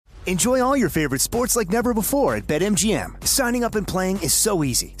Enjoy all your favorite sports like never before at BetMGM. Signing up and playing is so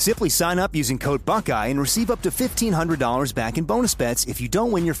easy. Simply sign up using code Buckeye and receive up to $1,500 back in bonus bets if you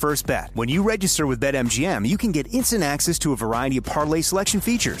don't win your first bet. When you register with BetMGM, you can get instant access to a variety of parlay selection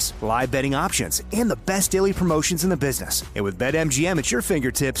features, live betting options, and the best daily promotions in the business. And with BetMGM at your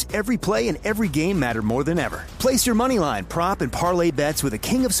fingertips, every play and every game matter more than ever. Place your moneyline, prop, and parlay bets with the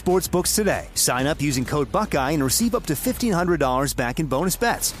king of sportsbooks today. Sign up using code Buckeye and receive up to $1,500 back in bonus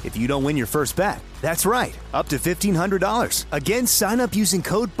bets if you don't win your first bet. That's right, up to $1,500. Again, sign up using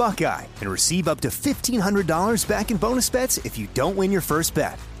code Buckeye and receive up to $1,500 back in bonus bets if you don't win your first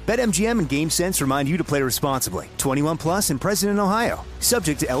bet. BetMGM and GameSense remind you to play responsibly. 21 plus and present in Ohio.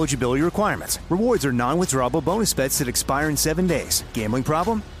 Subject to eligibility requirements. Rewards are non-withdrawable bonus bets that expire in 7 days. Gambling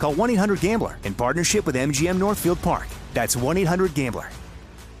problem? Call 1-800-GAMBLER in partnership with MGM Northfield Park. That's 1-800-GAMBLER.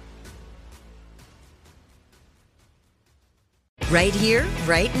 Right here,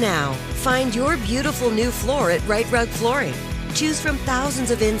 right now. Find your beautiful new floor at Rite Rug Flooring. Choose from thousands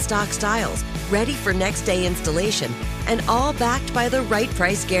of in-stock styles, ready for next day installation, and all backed by the right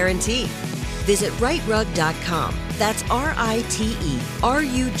price guarantee. Visit riterug.com. That's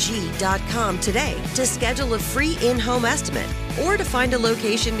RITERUG.com today to schedule a free in-home estimate or to find a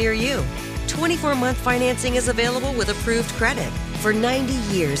location near you. 24-month financing is available with approved credit. For 90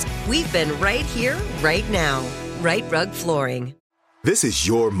 years, we've been right here, right now. Rite Rug Flooring. This is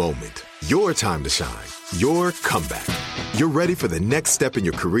your moment, your time to shine, your comeback. You're ready for the next step in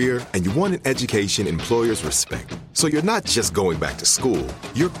your career, and you want an education employers respect. So you're not just going back to school,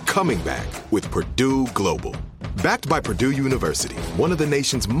 you're coming back with Purdue Global. Backed by Purdue University, one of the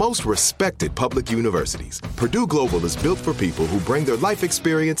nation's most respected public universities, Purdue Global is built for people who bring their life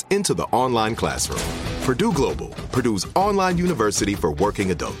experience into the online classroom. Purdue Global, Purdue's online university for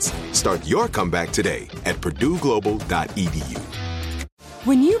working adults. Start your comeback today at purdueglobal.edu.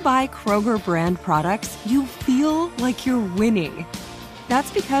 When you buy Kroger brand products, you feel like you're winning.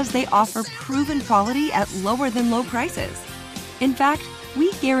 That's because they offer proven quality at lower than low prices. In fact,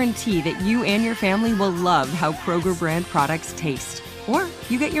 we guarantee that you and your family will love how Kroger brand products taste, or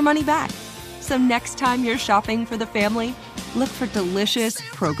you get your money back. So next time you're shopping for the family, look for delicious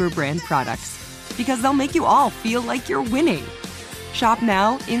Kroger brand products, because they'll make you all feel like you're winning. Shop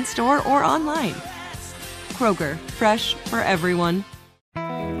now, in-store, or online. Kroger, fresh for everyone.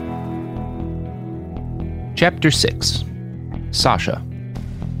 Chapter 6. Sasha.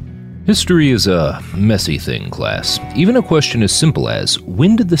 History is a messy thing, class. Even a question as simple as,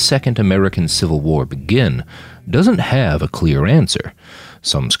 when did the Second American Civil War begin, doesn't have a clear answer.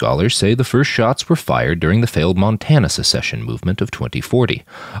 Some scholars say the first shots were fired during the failed Montana secession movement of 2040.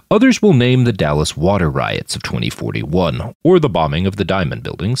 Others will name the Dallas water riots of 2041, or the bombing of the Diamond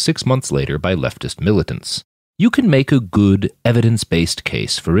Building 6 months later by leftist militants. You can make a good, evidence-based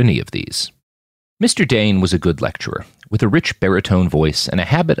case for any of these. Mr. Dane was a good lecturer, with a rich baritone voice and a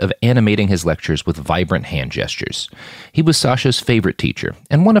habit of animating his lectures with vibrant hand gestures. He was Sasha's favorite teacher,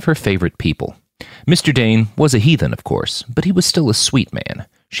 and one of her favorite people. Mr. Dane was a heathen, of course, but he was still a sweet man.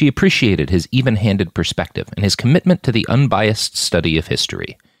 She appreciated his even-handed perspective and his commitment to the unbiased study of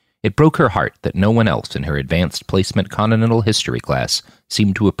history. It broke her heart that no one else in her advanced placement continental history class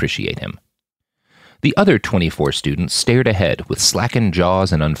seemed to appreciate him. The other 24 students stared ahead with slackened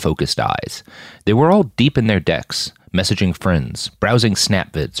jaws and unfocused eyes. They were all deep in their decks, messaging friends, browsing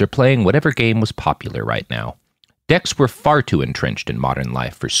Snapvids, or playing whatever game was popular right now. Decks were far too entrenched in modern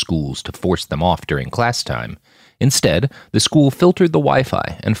life for schools to force them off during class time. Instead, the school filtered the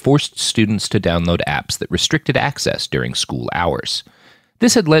Wi-Fi and forced students to download apps that restricted access during school hours.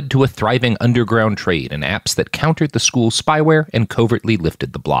 This had led to a thriving underground trade in apps that countered the school's spyware and covertly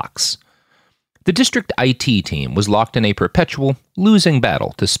lifted the blocks. The district IT team was locked in a perpetual, losing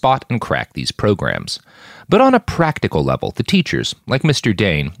battle to spot and crack these programs. But on a practical level, the teachers, like Mr.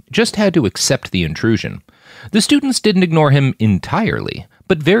 Dane, just had to accept the intrusion. The students didn't ignore him entirely,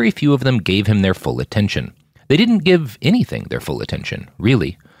 but very few of them gave him their full attention. They didn't give anything their full attention,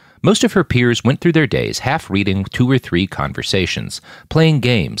 really. Most of her peers went through their days half-reading 2 or 3 conversations, playing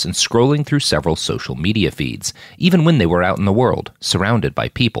games, and scrolling through several social media feeds, even when they were out in the world, surrounded by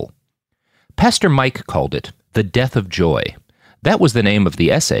people. Pastor Mike called it The Death of Joy. That was the name of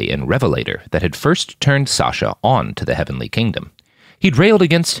the essay in Revelator that had first turned Sasha on to the heavenly kingdom. He'd railed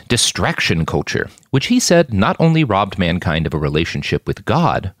against distraction culture, which he said not only robbed mankind of a relationship with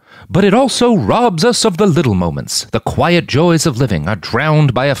God, but it also robs us of the little moments. The quiet joys of living are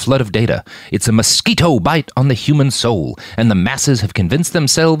drowned by a flood of data. It's a mosquito bite on the human soul, and the masses have convinced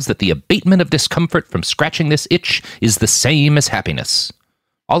themselves that the abatement of discomfort from scratching this itch is the same as happiness.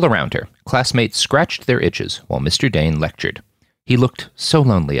 All around her, classmates scratched their itches while Mr. Dane lectured. He looked so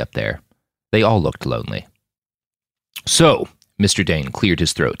lonely up there. They all looked lonely. So, Mr. Dane cleared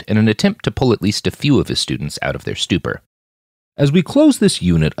his throat in an attempt to pull at least a few of his students out of their stupor. As we close this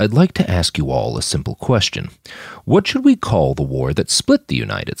unit, I'd like to ask you all a simple question. What should we call the war that split the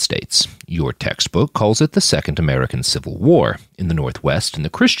United States? Your textbook calls it the Second American Civil War. In the Northwest and the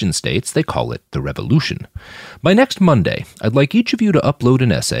Christian states, they call it the Revolution. By next Monday, I'd like each of you to upload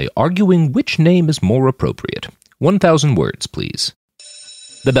an essay arguing which name is more appropriate. 1,000 words, please.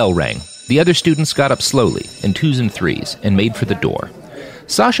 The bell rang. The other students got up slowly, in twos and threes, and made for the door.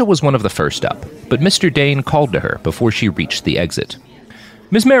 Sasha was one of the first up, but Mr. Dane called to her before she reached the exit.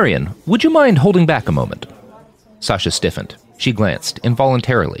 Miss Marion, would you mind holding back a moment? Sasha stiffened. She glanced,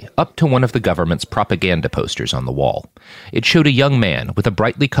 involuntarily, up to one of the government's propaganda posters on the wall. It showed a young man with a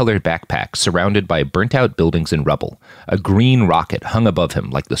brightly colored backpack surrounded by burnt-out buildings and rubble. A green rocket hung above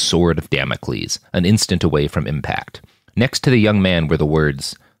him like the sword of Damocles, an instant away from impact. Next to the young man were the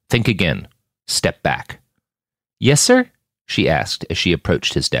words, "Think again. Step back." "Yes, sir?" she asked as she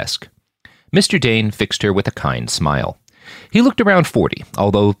approached his desk. Mr. Dane fixed her with a kind smile. He looked around 40,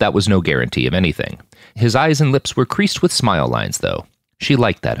 although that was no guarantee of anything. His eyes and lips were creased with smile lines, though. She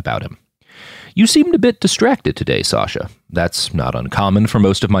liked that about him. "You seemed a bit distracted today, Sasha. That's not uncommon for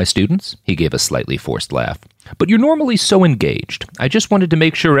most of my students." He gave a slightly forced laugh. "But you're normally so engaged. I just wanted to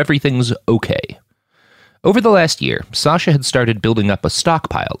make sure everything's okay." Over the last year, Sasha had started building up a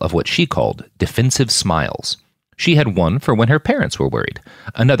stockpile of what she called defensive smiles. She had one for when her parents were worried,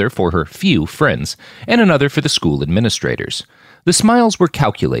 another for her few friends, and another for the school administrators. The smiles were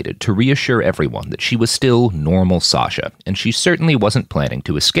calculated to reassure everyone that she was still normal Sasha, and she certainly wasn't planning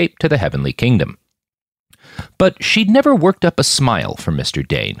to escape to the heavenly kingdom. But she'd never worked up a smile for Mr.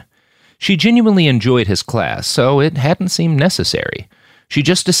 Dane. She genuinely enjoyed his class, so it hadn't seemed necessary. She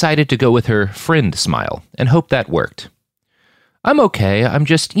just decided to go with her friend smile, and hoped that worked. "I'm okay, I'm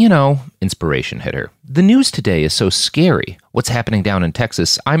just, inspiration hit her. "The news today is so scary. What's happening down in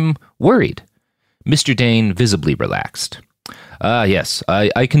Texas, I'm worried." Mr. Dane visibly relaxed. Yes,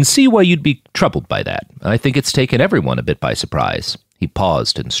 I can see why you'd be troubled by that. I think it's taken everyone a bit by surprise." He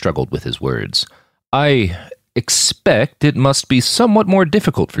paused and struggled with his words. "I expect it must be somewhat more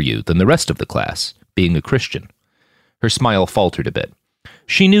difficult for you than the rest of the class, being a Christian." Her smile faltered a bit.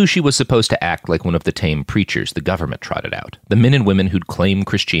 She knew she was supposed to act like one of the tame preachers the government trotted out, the men and women who'd claim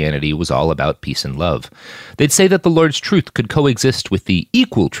Christianity was all about peace and love. They'd say that the Lord's truth could coexist with the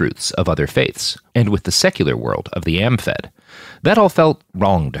equal truths of other faiths, and with the secular world of the am-fed. That all felt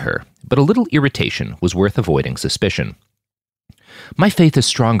wrong to her, but a little irritation was worth avoiding suspicion. "My faith is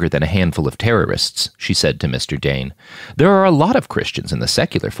stronger than a handful of terrorists," she said to Mr. Dane. "There are a lot of Christians in the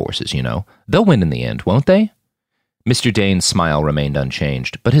secular forces, They'll win in the end, won't they?" Mr. Dane's smile remained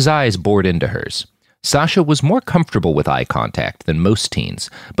unchanged, but his eyes bored into hers. Sasha was more comfortable with eye contact than most teens,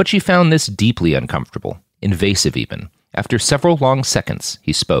 but she found this deeply uncomfortable, invasive even. After several long seconds,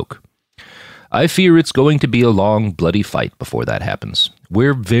 he spoke. "I fear it's going to be a long, bloody fight before that happens.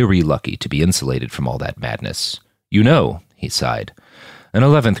 We're very lucky to be insulated from all that madness. He sighed. An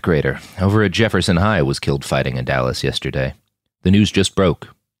 11th grader over at Jefferson High was killed fighting in Dallas yesterday. The news just broke."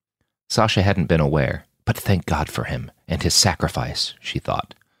 Sasha hadn't been aware. But thank God for him, and his sacrifice, she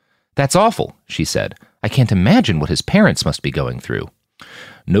thought. "That's awful," she said. "I can't imagine what his parents must be going through."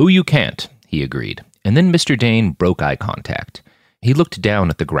 "No, you can't," he agreed. And then Mr. Dane broke eye contact. He looked down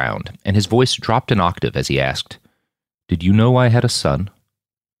at the ground, and his voice dropped an octave as he asked, "Did you know I had a son?"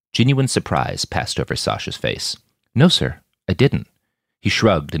 Genuine surprise passed over Sasha's face. "No, sir, I didn't." He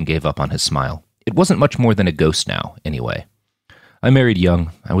shrugged and gave up on his smile. It wasn't much more than a ghost now, anyway. "I married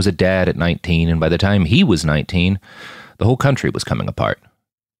young. I was a dad at 19, and by the time he was 19, the whole country was coming apart."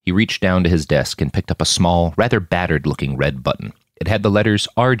 He reached down to his desk and picked up a small, rather battered-looking red button. It had the letters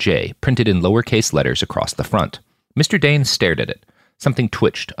RJ printed in lowercase letters across the front. Mr. Dane stared at it. Something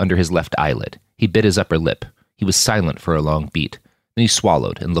twitched under his left eyelid. He bit his upper lip. He was silent for a long beat. Then he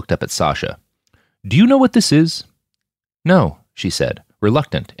swallowed and looked up at Sasha. "Do you know what this is?" "No," she said,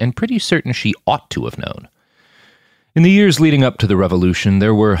 reluctant and pretty certain she ought to have known. In the years leading up to the revolution,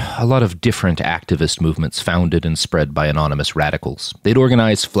 there were a lot of different activist movements founded and spread by anonymous radicals. They'd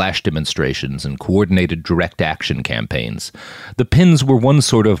organize flash demonstrations and coordinated direct action campaigns. The pins were one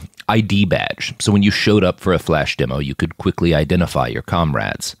sort of ID badge, so when you showed up for a flash demo, you could quickly identify your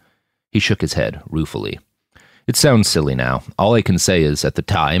comrades. He shook his head ruefully. "It sounds silly now. All I can say is, at the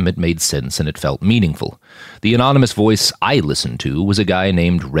time, it made sense and it felt meaningful. The anonymous voice I listened to was a guy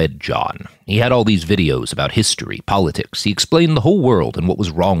named Red John. He had all these videos about history, politics. He explained the whole world and what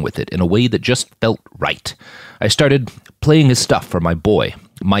was wrong with it in a way that just felt right. I started playing his stuff for my boy,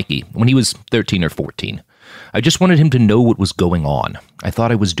 Mikey, when he was 13 or 14. I just wanted him to know what was going on. I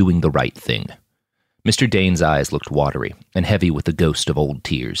thought I was doing the right thing." Mr. Dane's eyes looked watery and heavy with the ghost of old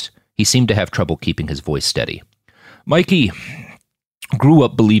tears. He seemed to have trouble keeping his voice steady. "Mikey grew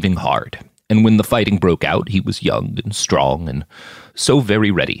up believing hard, and when the fighting broke out, he was young and strong and so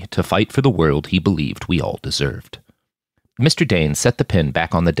very ready to fight for the world he believed we all deserved." Mr. Dane set the pen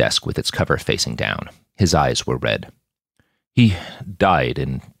back on the desk with its cover facing down. His eyes were red. "He died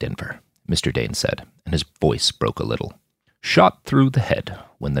in Denver," Mr. Dane said, and his voice broke a little. "Shot through the head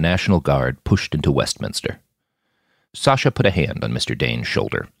when the National Guard pushed into Westminster." Sasha put a hand on Mr. Dane's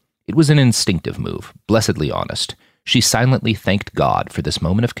shoulder. It was an instinctive move, blessedly honest. She silently thanked God for this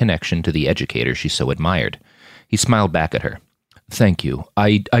moment of connection to the educator she so admired. He smiled back at her. "Thank you.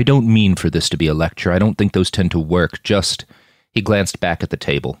 I don't mean for this to be a lecture. I don't think those tend to work. Just..." He glanced back at the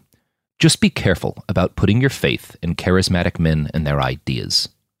table. "Just be careful about putting your faith in charismatic men and their ideas."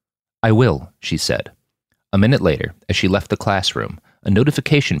 "I will," she said. A minute later, as she left the classroom, a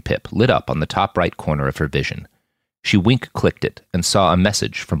notification pip lit up on the top right corner of her vision. She wink-clicked it and saw a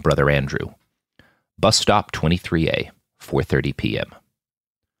message from Brother Andrew. Bus stop 23A, 4:30 p.m.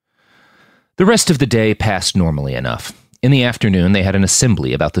 The rest of the day passed normally enough. In the afternoon, they had an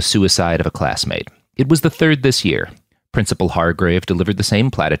assembly about the suicide of a classmate. It was the third this year. Principal Hargrave delivered the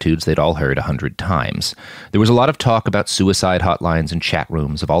same platitudes they'd all heard 100 times. There was a lot of talk about suicide hotlines and chat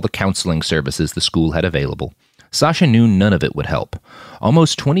rooms, of all the counseling services the school had available. Sasha knew none of it would help.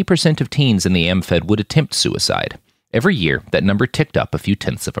 Almost 20% of teens in the AmFed would attempt suicide. Every year, that number ticked up a few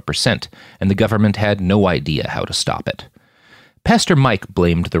tenths of a percent, and the government had no idea how to stop it. Pastor Mike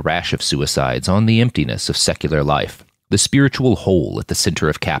blamed the rash of suicides on the emptiness of secular life, the spiritual hole at the center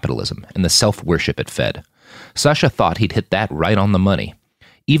of capitalism, and the self-worship it fed. Sasha thought he'd hit that right on the money.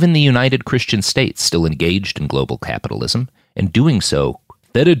 Even the United Christian States still engaged in global capitalism, and doing so,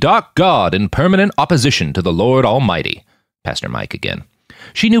 "They're a dark God in permanent opposition to the Lord Almighty." Pastor Mike again.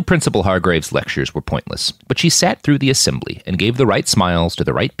 She knew Principal Hargrave's lectures were pointless, but she sat through the assembly and gave the right smiles to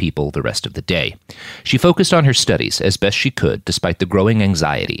the right people the rest of the day. She focused on her studies as best she could, despite the growing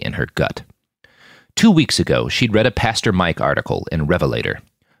anxiety in her gut. 2 weeks ago, she'd read a Pastor Mike article in Revelator.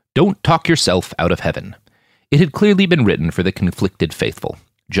 "Don't talk yourself out of heaven." It had clearly been written for the conflicted faithful,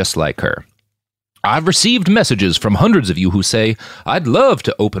 just like her. "I've received messages from hundreds of you who say, 'I'd love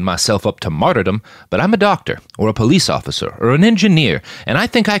to open myself up to martyrdom, but I'm a doctor, or a police officer, or an engineer, and I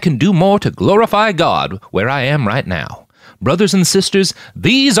think I can do more to glorify God where I am right now.' Brothers and sisters,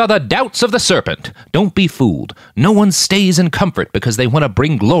 these are the doubts of the serpent. Don't be fooled. No one stays in comfort because they want to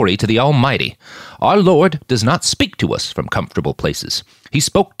bring glory to the Almighty. Our Lord does not speak to us from comfortable places. He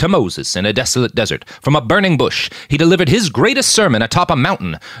spoke to Moses in a desolate desert, from a burning bush. He delivered his greatest sermon atop a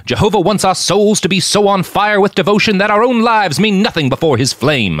mountain. Jehovah wants our souls to be so on fire with devotion that our own lives mean nothing before his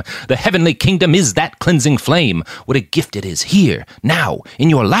flame. The heavenly kingdom is that cleansing flame. What a gift it is here, now, in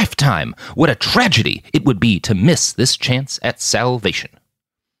your lifetime. What a tragedy it would be to miss this chance at salvation."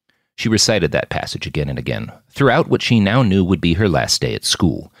 She recited that passage again and again, throughout what she now knew would be her last day at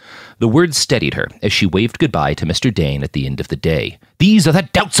school. The words steadied her as she waved goodbye to Mr. Dane at the end of the day. "These are the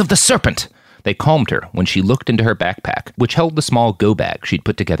doubts of the serpent!" They calmed her when she looked into her backpack, which held the small go-bag she'd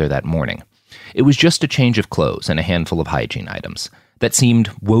put together that morning. It was just a change of clothes and a handful of hygiene items. That seemed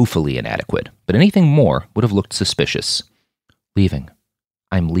woefully inadequate, but anything more would have looked suspicious. "Leaving.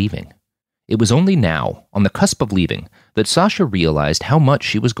 I'm leaving." It was only now, on the cusp of leaving, that Sasha realized how much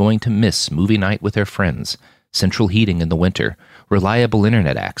she was going to miss movie night with her friends, central heating in the winter, reliable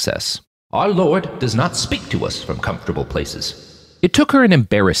internet access. "Our Lord does not speak to us from comfortable places." It took her an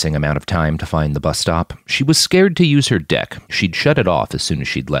embarrassing amount of time to find the bus stop. She was scared to use her deck. She'd shut it off as soon as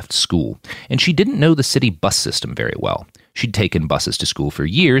she'd left school, and she didn't know the city bus system very well. She'd taken buses to school for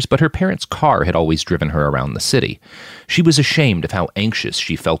years, but her parents' car had always driven her around the city. She was ashamed of how anxious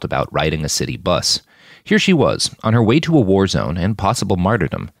she felt about riding a city bus. Here she was, on her way to a war zone and possible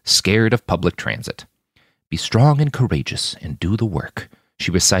martyrdom, scared of public transit. "Be strong and courageous, and do the work."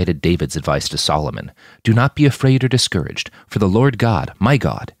 She recited David's advice to Solomon. "Do not be afraid or discouraged, for the Lord God, my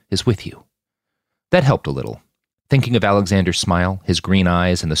God, is with you." That helped a little. Thinking of Alexander's smile, his green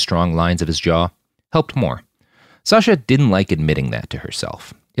eyes, and the strong lines of his jaw, helped more. Sasha didn't like admitting that to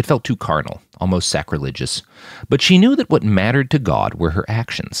herself. It felt too carnal, almost sacrilegious. But she knew that what mattered to God were her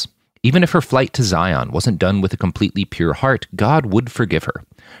actions. Even if her flight to Zion wasn't done with a completely pure heart, God would forgive her.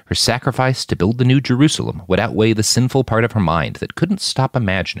 Her sacrifice to build the New Jerusalem would outweigh the sinful part of her mind that couldn't stop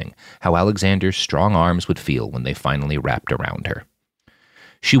imagining how Alexander's strong arms would feel when they finally wrapped around her.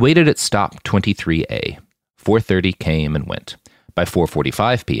 She waited at stop 23A. 4:30 came and went. By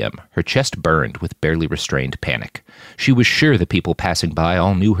 4:45 p.m., her chest burned with barely restrained panic. She was sure the people passing by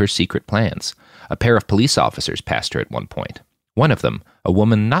all knew her secret plans. A pair of police officers passed her at one point. One of them, a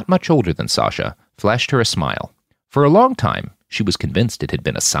woman not much older than Sasha, flashed her a smile. For a long time, she was convinced it had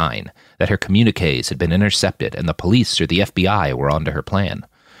been a sign, that her communiques had been intercepted and the police or the FBI were onto her plan.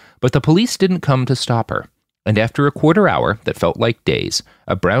 But the police didn't come to stop her, and after a quarter hour that felt like days,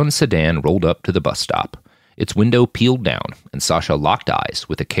 a brown sedan rolled up to the bus stop. Its window peeled down, and Sasha locked eyes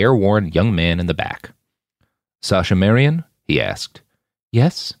with a careworn young man in the back. "Sasha Marion?" he asked.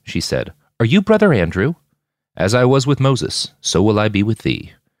 "Yes," she said. "Are you Brother Andrew?" "As I was with Moses, so will I be with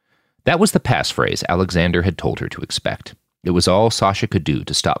thee." That was the passphrase Alexander had told her to expect. It was all Sasha could do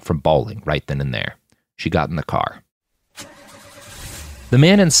to stop from bawling right then and there. She got in the car. The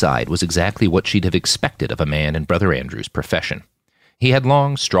man inside was exactly what she'd have expected of a man in Brother Andrew's profession. He had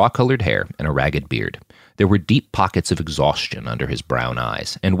long, straw-colored hair and a ragged beard. There were deep pockets of exhaustion under his brown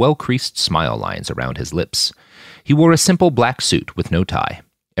eyes, and well-creased smile lines around his lips. He wore a simple black suit with no tie.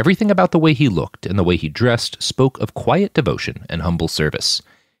 Everything about the way he looked and the way he dressed spoke of quiet devotion and humble service.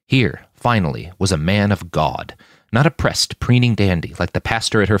 Here, finally, was a man of God, not a pressed, preening dandy like the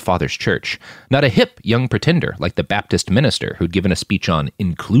pastor at her father's church, not a hip young pretender like the Baptist minister who'd given a speech on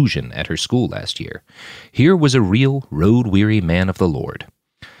inclusion at her school last year. Here was a real, road-weary man of the Lord.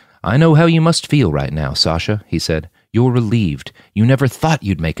 "I know how you must feel right now, Sasha," he said. "You're relieved. You never thought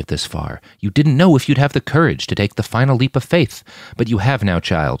you'd make it this far. You didn't know if you'd have the courage to take the final leap of faith. But you have now,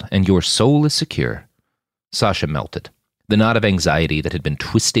 child, and your soul is secure." Sasha melted. The knot of anxiety that had been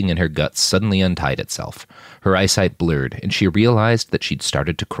twisting in her guts suddenly untied itself. Her eyesight blurred, and she realized that she'd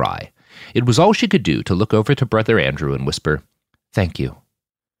started to cry. It was all she could do to look over to Brother Andrew and whisper, "Thank you."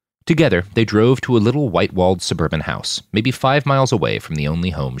 Together, they drove to a little white-walled suburban house, maybe 5 miles away from the only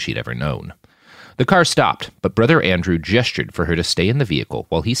home she'd ever known. The car stopped, but Brother Andrew gestured for her to stay in the vehicle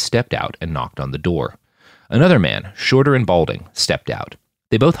while he stepped out and knocked on the door. Another man, shorter and balding, stepped out.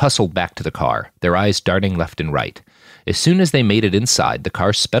 They both hustled back to the car, their eyes darting left and right. As soon as they made it inside, the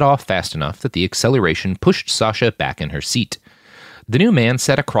car sped off fast enough that the acceleration pushed Sasha back in her seat. The new man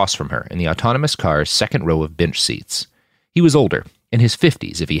sat across from her in the autonomous car's second row of bench seats. He was older, in his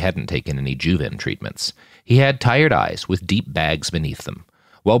 50s if he hadn't taken any Juven treatments. He had tired eyes with deep bags beneath them.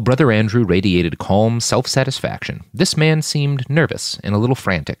 While Brother Andrew radiated calm self-satisfaction, this man seemed nervous and a little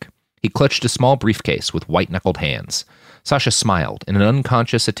frantic. He clutched a small briefcase with white-knuckled hands. Sasha smiled in an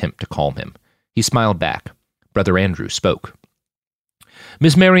unconscious attempt to calm him. He smiled back. Brother Andrew spoke.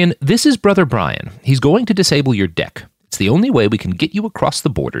 "Miss Marion, this is Brother Brian. He's going to disable your deck. It's the only way we can get you across the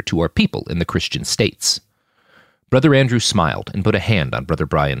border to our people in the Christian states." Brother Andrew smiled and put a hand on Brother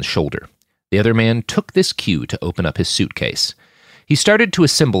Brian's shoulder. The other man took this cue to open up his suitcase. He started to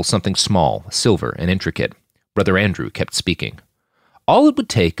assemble something small, silver, and intricate. Brother Andrew kept speaking. "All it would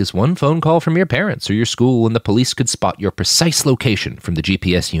take is one phone call from your parents or your school, and the police could spot your precise location from the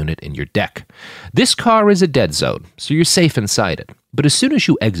GPS unit in your deck. This car is a dead zone, so you're safe inside it. But as soon as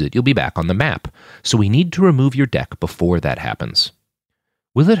you exit, you'll be back on the map. So we need to remove your deck before that happens."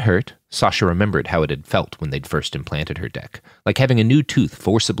 "Will it hurt?" Sasha remembered how it had felt when they'd first implanted her deck, like having a new tooth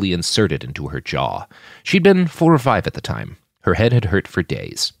forcibly inserted into her jaw. She'd been 4 or 5 at the time. Her head had hurt for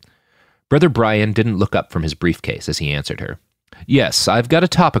days. Brother Brian didn't look up from his briefcase as he answered her. "Yes, I've got a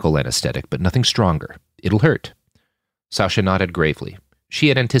topical anesthetic, but nothing stronger. It'll hurt." Sasha nodded gravely. She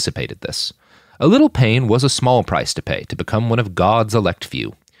had anticipated this. A little pain was a small price to pay to become one of God's elect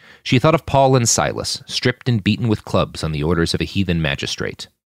few. She thought of Paul and Silas, stripped and beaten with clubs on the orders of a heathen magistrate.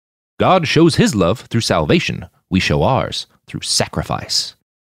 God shows his love through salvation. We show ours through sacrifice.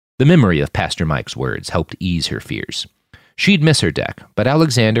 The memory of Pastor Mike's words helped ease her fears. She'd miss her deck, but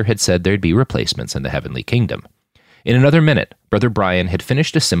Alexander had said there'd be replacements in the heavenly kingdom. In another minute, Brother Brian had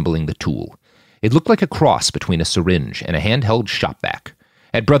finished assembling the tool. It looked like a cross between a syringe and a handheld shopvac.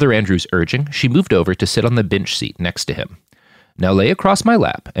 At Brother Andrew's urging, she moved over to sit on the bench seat next to him. "Now lay across my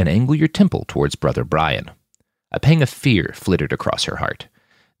lap and angle your temple towards Brother Brian." A pang of fear flittered across her heart.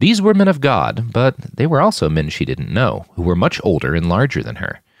 These were men of God, but they were also men she didn't know, who were much older and larger than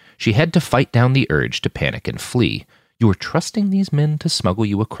her. She had to fight down the urge to panic and flee. "You were trusting these men to smuggle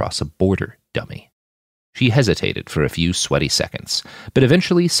you across a border, dummy." She hesitated for a few sweaty seconds, but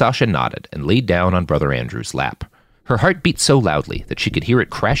eventually Sasha nodded and laid down on Brother Andrew's lap. Her heart beat so loudly that she could hear it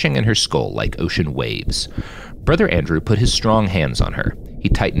crashing in her skull like ocean waves. Brother Andrew put his strong hands on her. He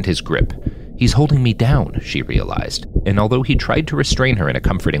tightened his grip. "He's holding me down," she realized, and although he tried to restrain her in a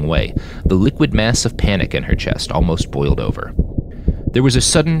comforting way, the liquid mass of panic in her chest almost boiled over. There was a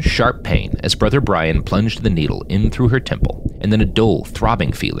sudden, sharp pain as Brother Brian plunged the needle in through her temple, and then a dull,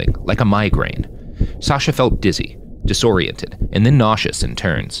 throbbing feeling, like a migraine. Sasha felt dizzy, disoriented, and then nauseous in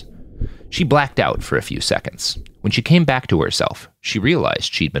turns. She blacked out for a few seconds. When she came back to herself, she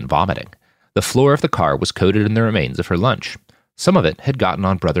realized she'd been vomiting. The floor of the car was coated in the remains of her lunch. Some of it had gotten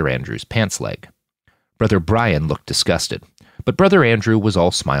on Brother Andrew's pants leg. Brother Brian looked disgusted, but Brother Andrew was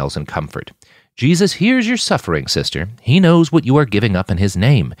all smiles and comfort. Jesus hears your suffering, sister. He knows what you are giving up in his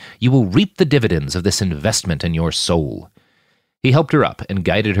name. You will reap the dividends of this investment in your soul. He helped her up and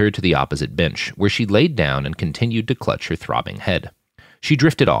guided her to the opposite bench, where she laid down and continued to clutch her throbbing head. She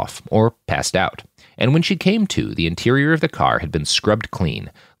drifted off, or passed out, and when she came to, the interior of the car had been scrubbed clean,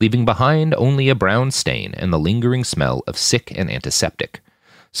 leaving behind only a brown stain and the lingering smell of sick and antiseptic.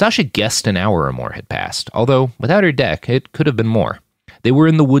 Sasha guessed an hour or more had passed, although, without her deck, it could have been more. They were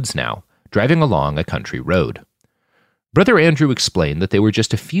in the woods now, driving along a country road. Brother Andrew explained that they were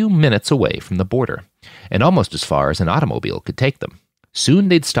just a few minutes away from the border, and almost as far as an automobile could take them. Soon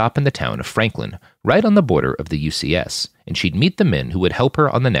they'd stop in the town of Franklin, right on the border of the UCS, and she'd meet the men who would help her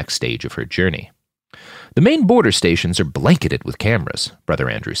on the next stage of her journey. The main border stations are blanketed with cameras, Brother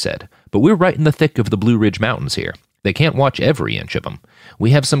Andrew said, but we're right in the thick of the Blue Ridge Mountains here. They can't watch every inch of them.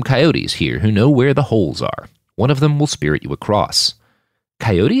 We have some coyotes here who know where the holes are. One of them will spirit you across.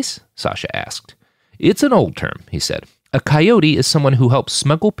 Coyotes? Sasha asked. It's an old term, he said. A coyote is someone who helps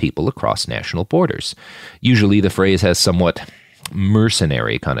smuggle people across national borders. Usually the phrase has somewhat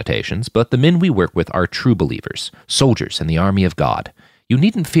mercenary connotations, but the men we work with are true believers, soldiers in the army of God. You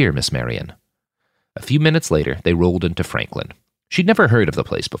needn't fear, Miss Marion. A few minutes later, they rolled into Franklin. She'd never heard of the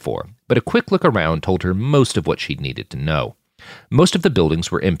place before, but a quick look around told her most of what she'd needed to know. Most of the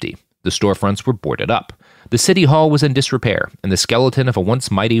buildings were empty. The storefronts were boarded up. The city hall was in disrepair, and the skeleton of a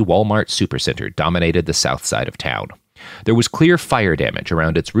once mighty Walmart supercenter dominated the south side of town. There was clear fire damage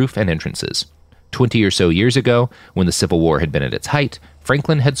around its roof and entrances. 20 or so years ago, when the Civil War had been at its height,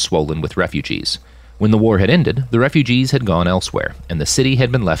 Franklin had swollen with refugees. When the war had ended, the refugees had gone elsewhere, and the city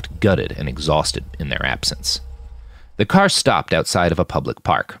had been left gutted and exhausted in their absence. The car stopped outside of a public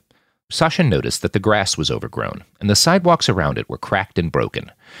park. Sasha noticed that the grass was overgrown, and the sidewalks around it were cracked and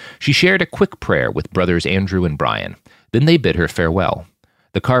broken. She shared a quick prayer with brothers Andrew and Brian. Then they bid her farewell.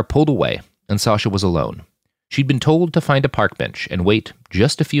 The car pulled away, and Sasha was alone. She'd been told to find a park bench and wait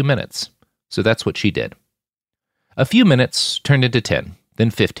just a few minutes, so that's what she did. A few minutes turned into 10, then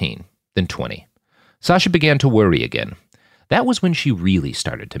 15, then 20. Sasha began to worry again. That was when she really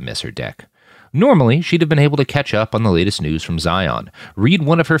started to miss her deck. Normally, she'd have been able to catch up on the latest news from Zion, read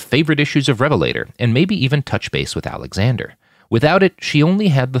one of her favorite issues of Revelator, and maybe even touch base with Alexander. Without it, she only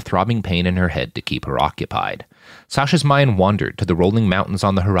had the throbbing pain in her head to keep her occupied. Sasha's mind wandered to the rolling mountains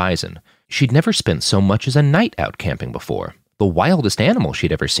on the horizon. She'd never spent so much as a night out camping before. The wildest animal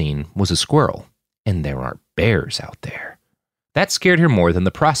she'd ever seen was a squirrel. And there are bears out there. That scared her more than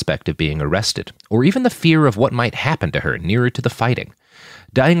the prospect of being arrested, or even the fear of what might happen to her nearer to the fighting.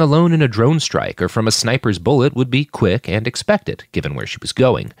 Dying alone in a drone strike or from a sniper's bullet would be quick and expected, given where she was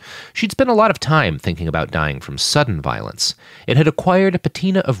going. She'd spent a lot of time thinking about dying from sudden violence. It had acquired a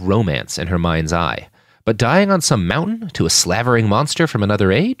patina of romance in her mind's eye. But dying on some mountain to a slavering monster from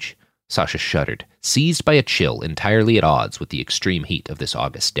another age? Sasha shuddered, seized by a chill entirely at odds with the extreme heat of this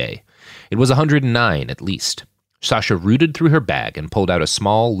August day. It was 109 at least. Sasha rooted through her bag and pulled out a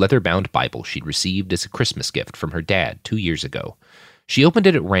small, leather-bound Bible she'd received as a Christmas gift from her dad 2 years ago. She opened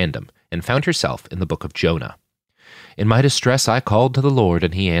it at random and found herself in the book of Jonah. In my distress I called to the Lord,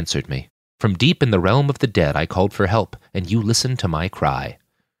 and he answered me. From deep in the realm of the dead I called for help, and you listened to my cry.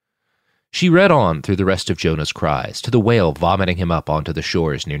 She read on through the rest of Jonah's cries, to the whale vomiting him up onto the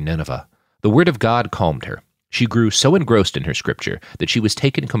shores near Nineveh. The word of God calmed her. She grew so engrossed in her scripture that she was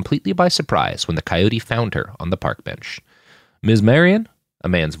taken completely by surprise when the coyote found her on the park bench. Ms. Marion? A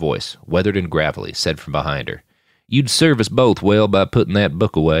man's voice, weathered and gravelly, said from behind her. You'd serve us both well by putting that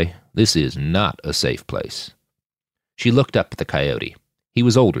book away. This is not a safe place. She looked up at the coyote. He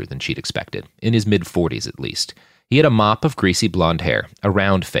was older than she'd expected, in his mid-40s at least. He had a mop of greasy blonde hair, a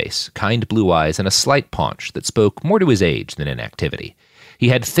round face, kind blue eyes, and a slight paunch that spoke more to his age than inactivity. He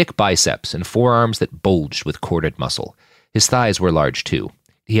had thick biceps and forearms that bulged with corded muscle. His thighs were large, too.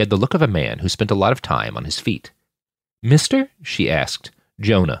 He had the look of a man who spent a lot of time on his feet. Mister? She asked.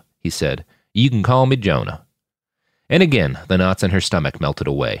 Jonah, he said. You can call me Jonah. And again, the knots in her stomach melted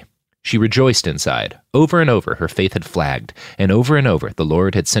away. She rejoiced inside. Over and over, her faith had flagged, and over the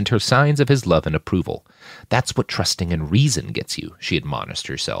Lord had sent her signs of his love and approval. That's what trusting in reason gets you, she admonished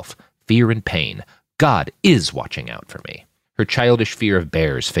herself. Fear and pain. God is watching out for me. Her childish fear of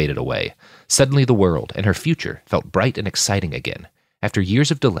bears faded away. Suddenly the world and her future felt bright and exciting again. After years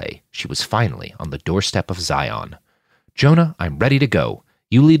of delay, she was finally on the doorstep of Zion. Jonah, I'm ready to go.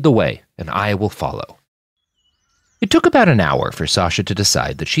 You lead the way, and I will follow. It took about an hour for Sasha to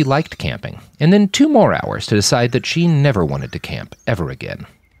decide that she liked camping, and then 2 more hours to decide that she never wanted to camp ever again.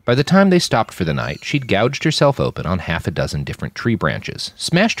 By the time they stopped for the night, she'd gouged herself open on half a dozen different tree branches,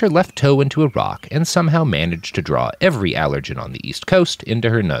 smashed her left toe into a rock, and somehow managed to draw every allergen on the East Coast into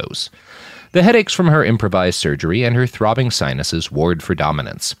her nose. The headaches from her improvised surgery and her throbbing sinuses warred for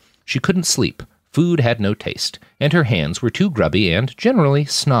dominance. She couldn't sleep, food had no taste, and her hands were too grubby and, generally,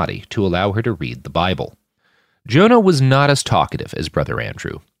 snotty to allow her to read the Bible. Jonah was not as talkative as Brother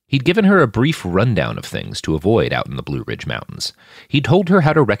Andrew. He'd given her a brief rundown of things to avoid out in the Blue Ridge Mountains. He'd told her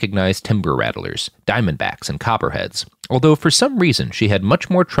how to recognize timber rattlers, diamondbacks, and copperheads, although for some reason she had much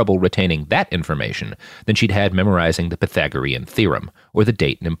more trouble retaining that information than she'd had memorizing the Pythagorean theorem, or the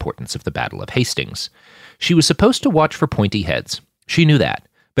date and importance of the Battle of Hastings. She was supposed to watch for pointy heads. She knew that,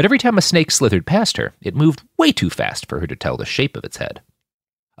 but every time a snake slithered past her, it moved way too fast for her to tell the shape of its head.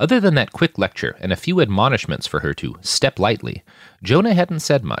 Other than that quick lecture and a few admonishments for her to step lightly, Jonah hadn't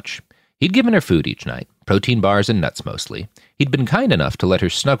said much. He'd given her food each night, protein bars and nuts mostly. He'd been kind enough to let her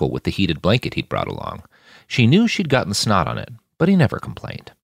snuggle with the heated blanket he'd brought along. She knew she'd gotten snot on it, but he never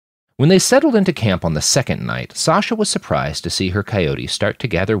complained. When they settled into camp on the second night, Sasha was surprised to see her coyote start to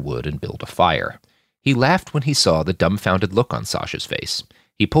gather wood and build a fire. He laughed when he saw the dumbfounded look on Sasha's face.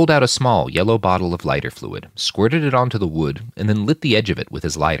 He pulled out a small yellow bottle of lighter fluid, squirted it onto the wood, and then lit the edge of it with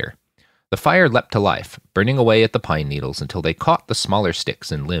his lighter. The fire leapt to life, burning away at the pine needles until they caught the smaller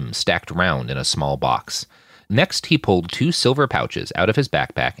sticks and limbs stacked round in a small box. Next, he pulled 2 silver pouches out of his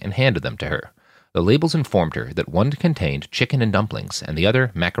backpack and handed them to her. The labels informed her that one contained chicken and dumplings, and the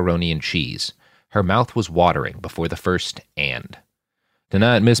other macaroni and cheese. Her mouth was watering before the first "and."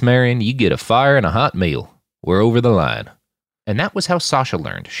 "Tonight, Miss Marion, you get a fire and a hot meal. We're over the line." And that was how Sasha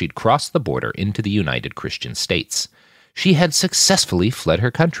learned she'd crossed the border into the United Christian States. She had successfully fled her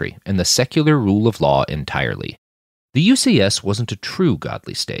country and the secular rule of law entirely. The UCS wasn't a true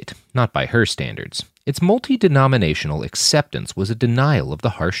godly state, not by her standards. Its multi-denominational acceptance was a denial of the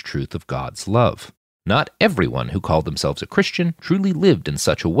harsh truth of God's love. Not everyone who called themselves a Christian truly lived in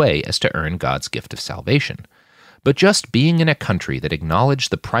such a way as to earn God's gift of salvation. But just being in a country that acknowledged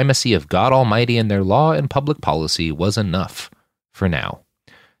the primacy of God Almighty in their law and public policy was enough, for now.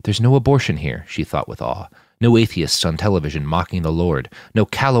 There's no abortion here, she thought with awe. No atheists on television mocking the Lord. No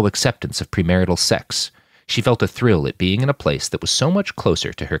callow acceptance of premarital sex. She felt a thrill at being in a place that was so much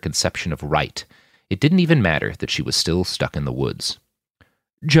closer to her conception of right. It didn't even matter that she was still stuck in the woods.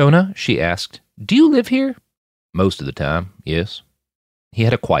 "Jonah," she asked, "do you live here?" "Most of the time, yes." He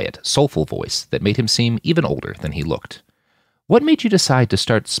had a quiet, soulful voice that made him seem even older than he looked. "What made you decide to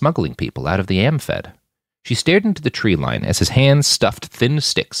start smuggling people out of the Amfed?" She stared into the tree line as his hands stuffed thin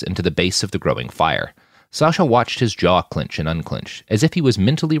sticks into the base of the growing fire. Sasha watched his jaw clench and unclench, as if he was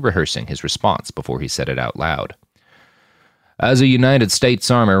mentally rehearsing his response before he said it out loud. "I was a United States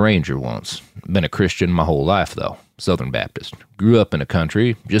Army Ranger once. Been a Christian my whole life, though. Southern Baptist. Grew up in a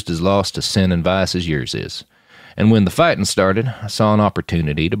country just as lost to sin and vice as yours is. And when the fighting started, I saw an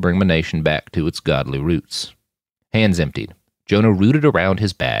opportunity to bring my nation back to its godly roots." Hands emptied, Jonah rooted around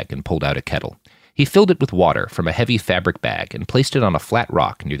his bag and pulled out a kettle. He filled it with water from a heavy fabric bag and placed it on a flat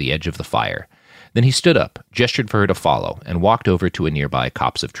rock near the edge of the fire. Then he stood up, gestured for her to follow, and walked over to a nearby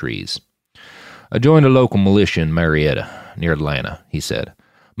copse of trees. "I joined a local militia in Marietta, near Atlanta," he said.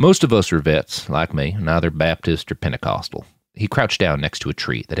 "Most of us are vets, like me, neither Baptist or Pentecostal." He crouched down next to a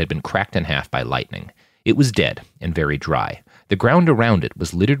tree that had been cracked in half by lightning. It was dead and very dry. The ground around it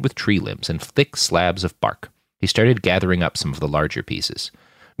was littered with tree limbs and thick slabs of bark. He started gathering up some of the larger pieces.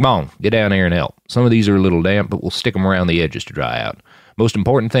 "Come on, get down here and help. Some of these are a little damp, but we'll stick them around the edges to dry out. Most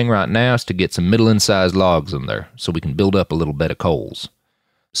important thing right now is to get some middling-sized logs in there, so we can build up a little bed of coals."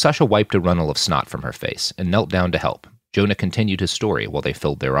 Sasha wiped a runnel of snot from her face and knelt down to help. Jonah continued his story while they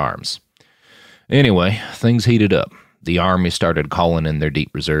filled their arms. "Anyway, things heated up. The Army started calling in their deep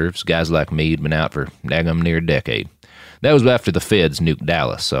reserves. Guys like me had been out for daggum near a decade. That was after the feds nuked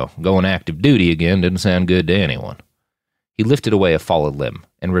Dallas, so going active duty again didn't sound good to anyone." He lifted away a fallen limb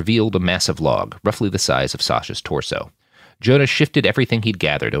and revealed a massive log, roughly the size of Sasha's torso. Jonah shifted everything he'd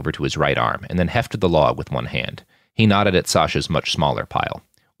gathered over to his right arm and then hefted the log with one hand. He nodded at Sasha's much smaller pile.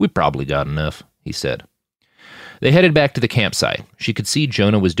 "We probably got enough," he said. They headed back to the campsite. She could see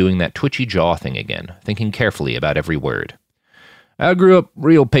Jonah was doing that twitchy jaw thing again, thinking carefully about every word. "I grew up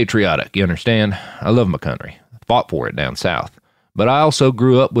real patriotic, you understand? I love my country. Fought for it down south. But I also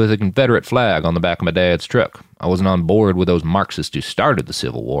grew up with a Confederate flag on the back of my dad's truck. I wasn't on board with those Marxists who started the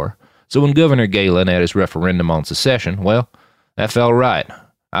Civil War. So when Governor Galen had his referendum on secession, well, that felt right.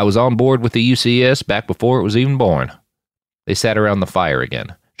 I was on board with the UCS back before it was even born." They sat around the fire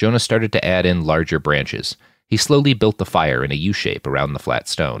again. Jonah started to add in larger branches. He slowly built the fire in a U-shape around the flat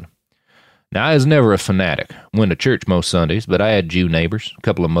stone. Now, I was never a fanatic. Went to church most Sundays, but I had Jew neighbors, a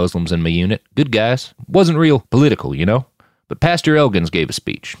couple of Muslims in my unit. Good guys. Wasn't real political, you know. But Pastor Elgins gave a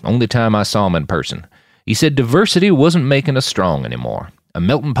speech, only time I saw him in person. He said diversity wasn't making us strong anymore. A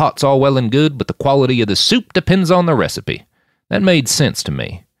melting pot's all well and good, but the quality of the soup depends on the recipe. That made sense to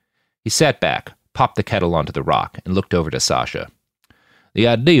me. He sat back, popped the kettle onto the rock, and looked over to Sasha. The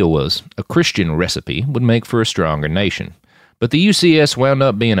idea was a Christian recipe would make for a stronger nation. But the UCS wound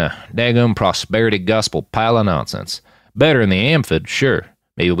up being a daggum prosperity gospel pile of nonsense. Better than the Amphid, sure.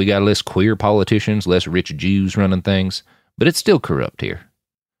 Maybe we got less queer politicians, less rich Jews running things, but it's still corrupt here.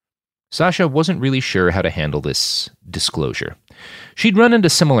 Sasha wasn't really sure how to handle this disclosure. She'd run into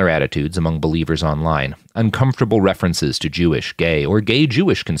similar attitudes among believers online, uncomfortable references to Jewish, gay, or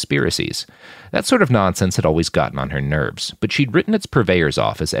gay-Jewish conspiracies. That sort of nonsense had always gotten on her nerves, but she'd written its purveyors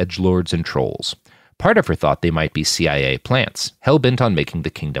off as edgelords and trolls. Part of her thought they might be CIA plants, hell-bent on making the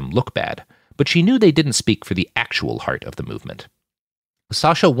kingdom look bad, but she knew they didn't speak for the actual heart of the movement.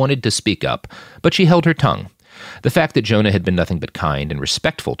 Sasha wanted to speak up, but she held her tongue. The fact that Jonah had been nothing but kind and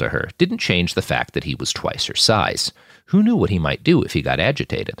respectful to her didn't change the fact that he was twice her size. Who knew what he might do if he got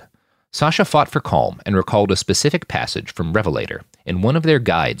agitated? Sasha fought for calm and recalled a specific passage from Revelator in one of their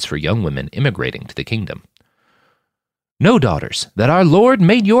guides for young women immigrating to the kingdom. Know, daughters, that our Lord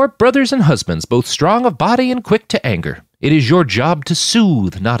made your brothers and husbands both strong of body and quick to anger. It is your job to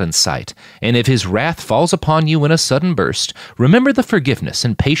soothe, not incite, and if his wrath falls upon you in a sudden burst, remember the forgiveness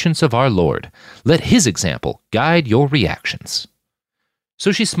and patience of our Lord. Let his example guide your reactions.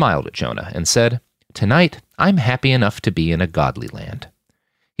 So she smiled at Jonah and said, Tonight, I'm happy enough to be in a godly land.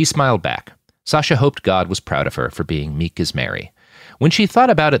 He smiled back. Sasha hoped God was proud of her for being meek as Mary. When she thought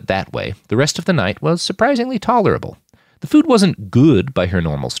about it that way, the rest of the night was surprisingly tolerable. The food wasn't good by her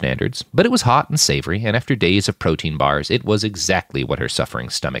normal standards, but it was hot and savory, and after days of protein bars, it was exactly what her suffering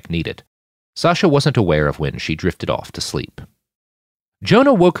stomach needed. Sasha wasn't aware of when she drifted off to sleep.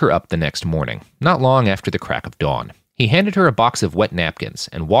 Jonah woke her up the next morning, not long after the crack of dawn. He handed her a box of wet napkins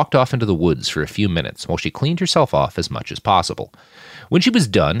and walked off into the woods for a few minutes while she cleaned herself off as much as possible. When she was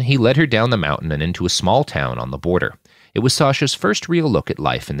done, he led her down the mountain and into a small town on the border. It was Sasha's first real look at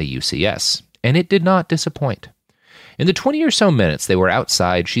life in the UCS, and it did not disappoint. In the 20 or so minutes they were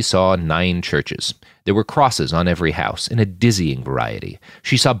outside, she saw 9 churches. There were crosses on every house, in a dizzying variety.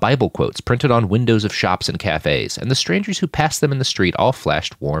 She saw Bible quotes printed on windows of shops and cafes, and the strangers who passed them in the street all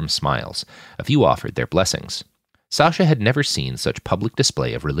flashed warm smiles. A few offered their blessings. Sasha had never seen such public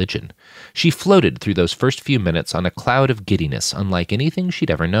display of religion. She floated through those first few minutes on a cloud of giddiness unlike anything she'd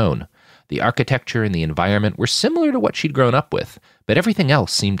ever known. The architecture and the environment were similar to what she'd grown up with, but everything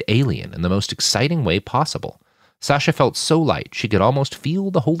else seemed alien in the most exciting way possible. Sasha felt so light she could almost feel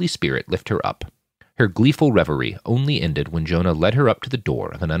the Holy Spirit lift her up. Her gleeful reverie only ended when Jonah led her up to the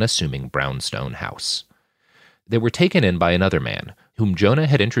door of an unassuming brownstone house. They were taken in by another man, whom Jonah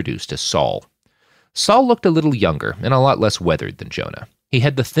had introduced as Saul. Saul looked a little younger and a lot less weathered than Jonah. He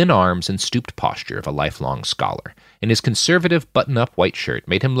had the thin arms and stooped posture of a lifelong scholar, and his conservative button-up white shirt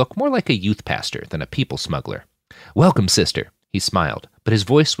made him look more like a youth pastor than a people smuggler. "Welcome, sister," he smiled, but his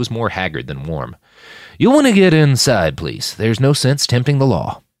voice was more haggard than warm. "You'll want to get inside, please. There's no sense tempting the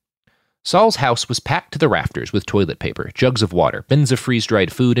law." Saul's house was packed to the rafters with toilet paper, jugs of water, bins of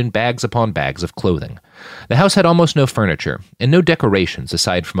freeze-dried food, and bags upon bags of clothing. The house had almost no furniture, and no decorations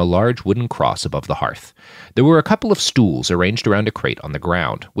aside from a large wooden cross above the hearth. There were a couple of stools arranged around a crate on the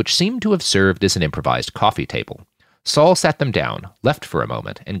ground, which seemed to have served as an improvised coffee table. Saul sat them down, left for a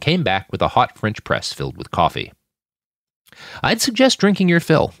moment, and came back with a hot French press filled with coffee. "I'd suggest drinking your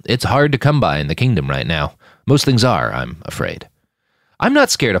fill. It's hard to come by in the kingdom right now. Most things are, I'm afraid." "I'm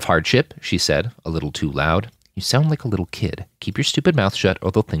not scared of hardship," she said, a little too loud. "You sound like a little kid. Keep your stupid mouth shut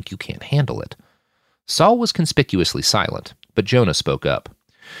or they'll think you can't handle it." Saul was conspicuously silent, but Jonah spoke up.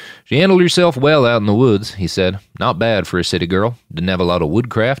 "She handled herself well out in the woods," he said. "Not bad for a city girl. Didn't have a lot of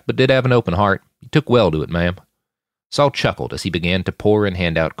woodcraft, but did have an open heart. You took well to it, ma'am." Saul chuckled as he began to pour and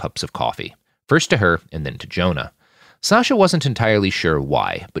hand out cups of coffee, first to her and then to Jonah. Sasha wasn't entirely sure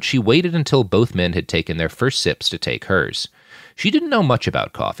why, but she waited until both men had taken their first sips to take hers. She didn't know much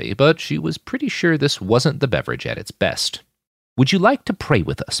about coffee, but she was pretty sure this wasn't the beverage at its best. "Would you like to pray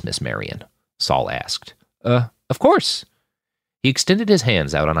with us, Miss Marion?" Saul asked. Of course." He extended his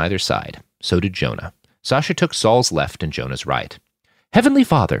hands out on either side. So did Jonah. Sasha took Saul's left and Jonah's right. "Heavenly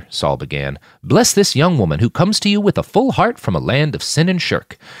Father," Saul began, "bless this young woman who comes to you with a full heart from a land of sin and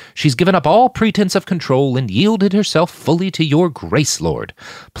shirk. She's given up all pretense of control and yielded herself fully to your grace, Lord.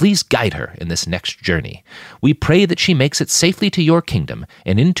 Please guide her in this next journey. We pray that she makes it safely to your kingdom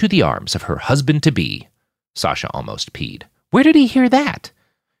and into the arms of her husband-to-be." Sasha almost peed. Where did he hear that?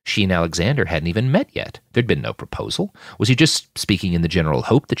 She and Alexander hadn't even met yet. There'd been no proposal. Was he just speaking in the general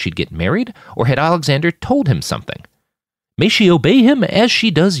hope that she'd get married, or had Alexander told him something? May she obey him as she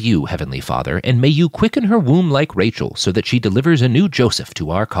does you, Heavenly Father, and may you quicken her womb like Rachel, so that she delivers a new Joseph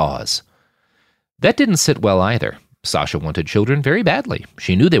to our cause. That didn't sit well either. Sasha wanted children very badly.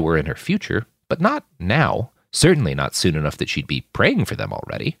 She knew they were in her future, but not now. Certainly not soon enough that she'd be praying for them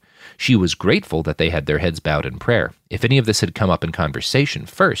already. She was grateful that they had their heads bowed in prayer. If any of this had come up in conversation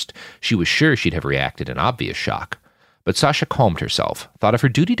first, she was sure she'd have reacted in obvious shock. But Sasha calmed herself, thought of her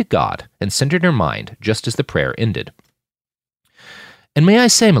duty to God, and centered her mind just as the prayer ended. "And may I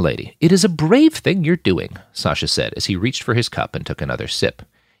say, milady, it is a brave thing you're doing," Sasha said as he reached for his cup and took another sip.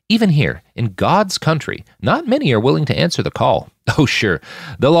 "Even here, in God's country, not many are willing to answer the call. Oh, sure,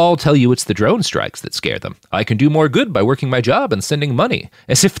 they'll all tell you it's the drone strikes that scare them. I can do more good by working my job and sending money,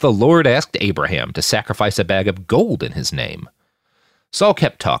 as if the Lord asked Abraham to sacrifice a bag of gold in his name." Saul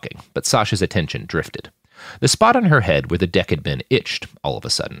kept talking, but Sasha's attention drifted. The spot on her head where the deck had been itched all of a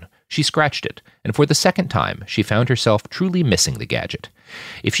sudden. She scratched it, and for the second time, she found herself truly missing the gadget.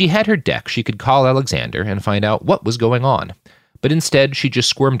 If she had her deck, she could call Alexander and find out what was going on. But instead, she just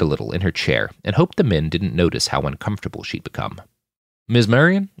squirmed a little in her chair and hoped the men didn't notice how uncomfortable she'd become. "Miss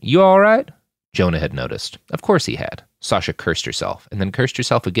Marion, you all right?" Jonah had noticed. Of course he had. Sasha cursed herself, and then cursed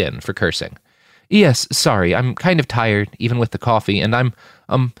herself again for cursing. "Yes, sorry, I'm kind of tired, even with the coffee, and I'm,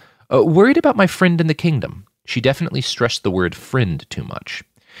 worried about my friend in the kingdom." She definitely stressed the word friend too much.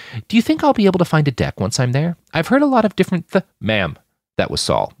 "Do you think I'll be able to find a deck once I'm there? I've heard a lot of different Ma'am," that was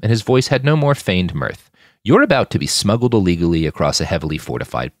Saul, and his voice had no more feigned mirth. "You're about to be smuggled illegally across a heavily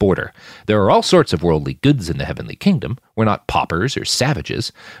fortified border. There are all sorts of worldly goods in the heavenly kingdom. We're not paupers or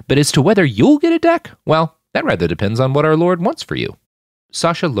savages. But as to whether you'll get a deck, well, that rather depends on what our Lord wants for you."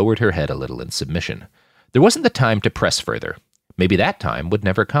 Sasha lowered her head a little in submission. There wasn't the time to press further. Maybe that time would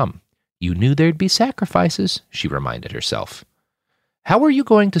never come. "You knew there'd be sacrifices," she reminded herself. "How are you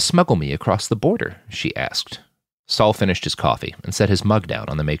going to smuggle me across the border?" she asked. Saul finished his coffee and set his mug down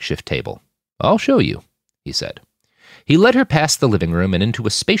on the makeshift table. "I'll show you," he said. He led her past the living room and into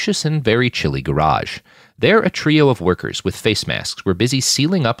a spacious and very chilly garage. There a trio of workers with face masks were busy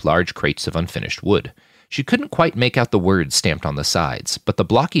sealing up large crates of unfinished wood. She couldn't quite make out the words stamped on the sides, but the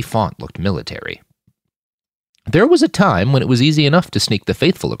blocky font looked military. "There was a time when it was easy enough to sneak the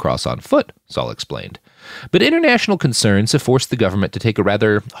faithful across on foot," Saul explained. "But international concerns have forced the government to take a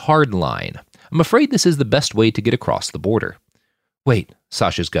rather hard line. I'm afraid this is the best way to get across the border." "Wait,"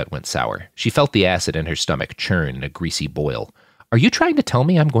 Sasha's gut went sour. She felt the acid in her stomach churn in a greasy boil. "Are you trying to tell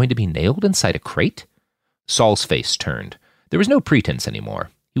me I'm going to be nailed inside a crate?" Saul's face turned. There was no pretense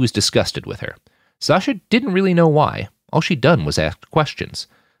anymore. He was disgusted with her. Sasha didn't really know why. All she'd done was ask questions.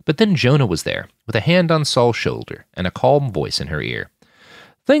 But then Jonah was there, with a hand on Saul's shoulder and a calm voice in her ear.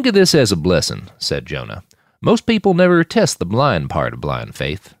 "Think of this as a blessing," said Jonah. "Most people never test the blind part of blind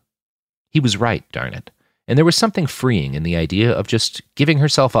faith." He was right, darn it. And there was something freeing in the idea of just giving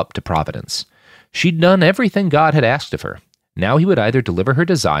herself up to Providence. She'd done everything God had asked of her. Now he would either deliver her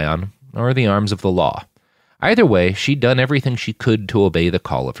to Zion or the arms of the law. Either way, she'd done everything she could to obey the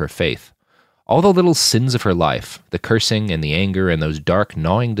call of her faith. All the little sins of her life, the cursing and the anger and those dark,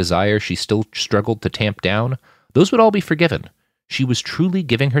 gnawing desires she still struggled to tamp down, those would all be forgiven. She was truly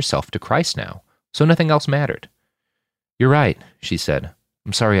giving herself to Christ now, so nothing else mattered. "You're right," she said.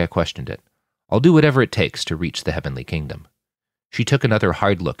 "I'm sorry I questioned it. I'll do whatever it takes to reach the heavenly kingdom." She took another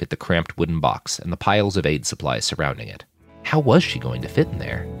hard look at the cramped wooden box and the piles of aid supplies surrounding it. How was she going to fit in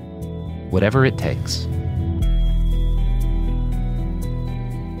there? Whatever it takes.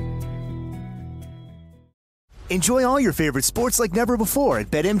 Enjoy all your favorite sports like never before at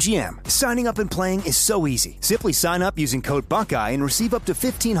BetMGM. Signing up and playing is so easy. Simply sign up using code Buckeye and receive up to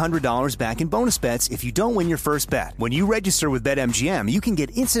 $1,500 back in bonus bets if you don't win your first bet. When you register with BetMGM, you can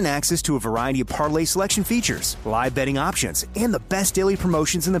get instant access to a variety of parlay selection features, live betting options, and the best daily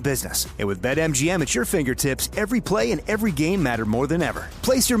promotions in the business. And with BetMGM at your fingertips, every play and every game matter more than ever.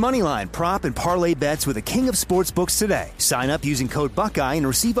 Place your moneyline, prop, and parlay bets with the king of sportsbooks today. Sign up using code Buckeye and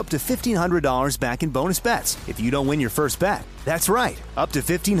receive up to $1,500 back in bonus bets if you don't win your first bet. That's right, up to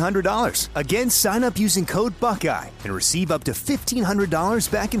 $1,500. Again, sign up using code Buckeye and receive up to $1,500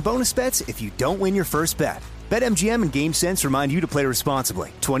 back in bonus bets if you don't win your first bet. BetMGM and GameSense remind you to play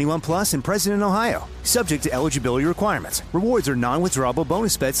responsibly. 21 plus and present in Ohio. Subject to eligibility requirements. Rewards are non-withdrawable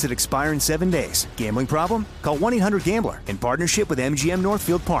bonus bets that expire in 7 days. Gambling problem? Call 1-800-GAMBLER in partnership with MGM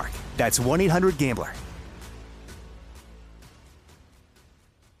Northfield Park. That's 1-800-GAMBLER.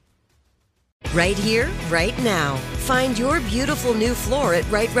 Right here, right now. Find your beautiful new floor at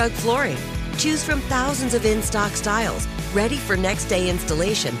Right Rug Flooring. Choose from thousands of in-stock styles, ready for next-day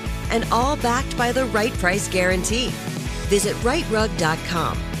installation, and all backed by the right price guarantee. Visit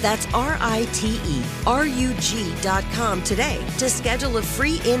rightrug.com. That's RITERUG.com today to schedule a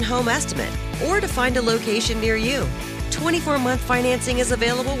free in-home estimate or to find a location near you. 24-month financing is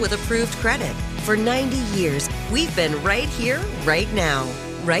available with approved credit. For 90 years, we've been right here, right now.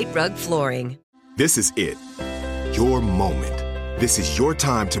 Right Rug Flooring. This is it. Your moment. This is your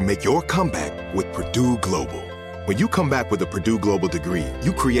time to make your comeback with Purdue Global. When you come back with a Purdue Global degree,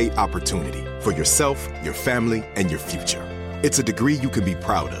 you create opportunity for yourself, your family, and your future. It's a degree you can be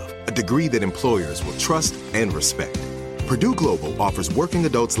proud of, a degree that employers will trust and respect. Purdue Global offers working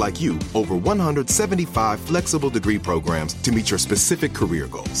adults like you over 175 flexible degree programs to meet your specific career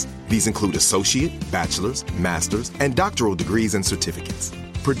goals. These include associate, bachelor's, master's, and doctoral degrees and certificates.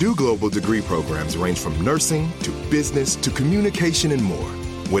 Purdue Global degree programs range from nursing to business to communication and more.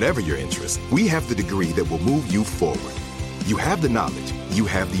 Whatever your interest, we have the degree that will move you forward. You have the knowledge, you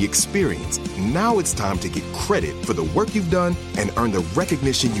have the experience. Now it's time to get credit for the work you've done and earn the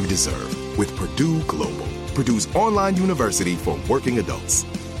recognition you deserve with Purdue Global, Purdue's online university for working adults.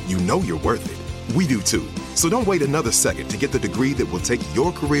 You know you're worth it. We do too. So don't wait another second to get the degree that will take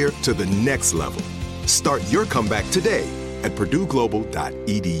your career to the next level. Start your comeback today at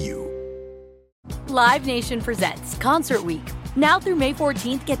purdueglobal.edu. Live Nation presents Concert Week. Now through May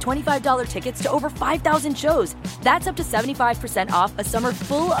 14th, get $25 tickets to over 5,000 shows. That's up to 75% off a summer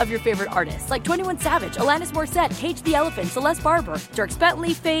full of your favorite artists like 21 Savage, Alanis Morissette, Cage the Elephant, Celeste Barber, Dierks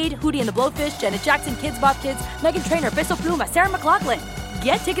Bentley, Fade, Hootie and the Blowfish, Janet Jackson, Kidz Bop Kids, Meghan Trainor, Peso Pluma, Sarah McLachlan.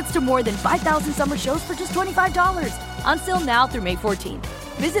 Get tickets to more than 5,000 summer shows for just $25. Until now through May 14th.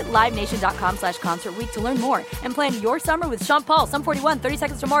 Visit LiveNation.com/Concert Week to learn more and plan your summer with Sean Paul, Sum 41, 30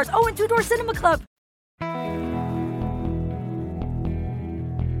 Seconds to Mars, and Two Door Cinema Club.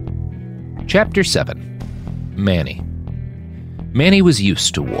 Chapter 7. Manny. Manny was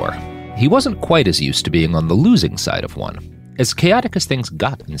used to war. He wasn't quite as used to being on the losing side of one. As chaotic as things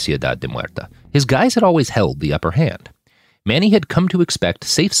got in Ciudad de Muerta, his guys had always held the upper hand. Manny had come to expect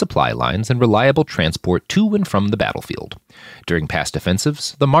safe supply lines and reliable transport to and from the battlefield. During past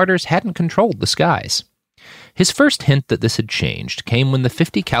offensives, the Martyrs hadn't controlled the skies. His first hint that this had changed came when the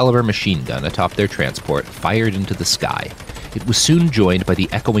 .50 caliber machine gun atop their transport fired into the sky. It was soon joined by the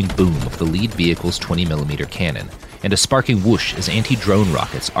echoing boom of the lead vehicle's 20mm cannon, and a sparking whoosh as anti-drone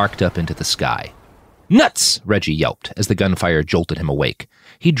rockets arced up into the sky. "Nuts!" Reggie yelped as the gunfire jolted him awake.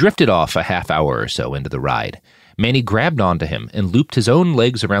 He drifted off a half hour or so into the ride. Manny grabbed onto him and looped his own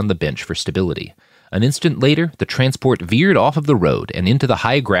legs around the bench for stability. An instant later, the transport veered off of the road and into the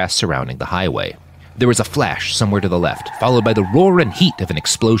high grass surrounding the highway. There was a flash somewhere to the left, followed by the roar and heat of an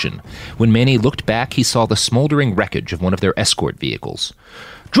explosion. When Manny looked back, he saw the smoldering wreckage of one of their escort vehicles.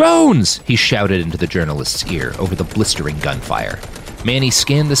 "Drones!" he shouted into the journalist's ear over the blistering gunfire. Manny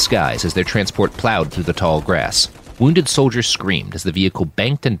scanned the skies as their transport plowed through the tall grass. Wounded soldiers screamed as the vehicle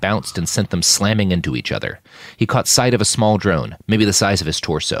banked and bounced and sent them slamming into each other. He caught sight of a small drone, maybe the size of his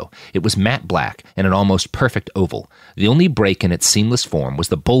torso. It was matte black and an almost perfect oval. The only break in its seamless form was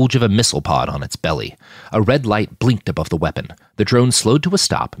the bulge of a missile pod on its belly. A red light blinked above the weapon. The drone slowed to a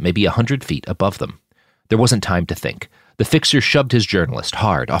stop, maybe 100 feet above them. There wasn't time to think. The fixer shoved his journalist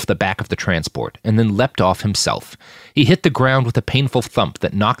hard off the back of the transport and then leapt off himself. He hit the ground with a painful thump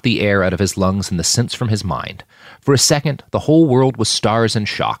that knocked the air out of his lungs and the sense from his mind. For a second, the whole world was stars and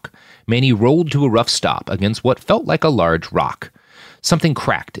shock. Manny rolled to a rough stop against what felt like a large rock. Something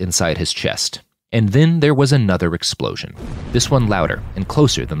cracked inside his chest. And then there was another explosion. This one louder and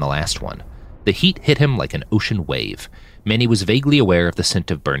closer than the last one. The heat hit him like an ocean wave. Manny was vaguely aware of the scent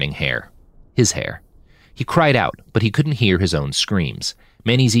of burning hair. His hair. He cried out, but he couldn't hear his own screams.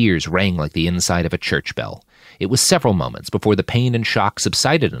 Manny's ears rang like the inside of a church bell. It was several moments before the pain and shock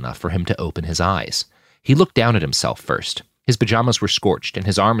subsided enough for him to open his eyes. He looked down at himself first. His pajamas were scorched, and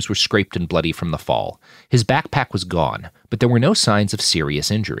his arms were scraped and bloody from the fall. His backpack was gone, but there were no signs of serious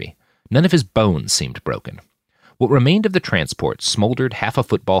injury. None of his bones seemed broken. What remained of the transport smoldered half a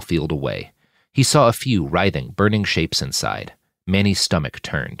football field away. He saw a few writhing, burning shapes inside. Manny's stomach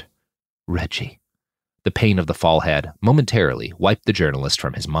turned. Reggie. The pain of the fall had, momentarily, wiped the journalist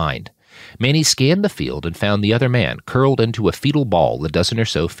from his mind. Manny scanned the field and found the other man curled into a fetal ball a dozen or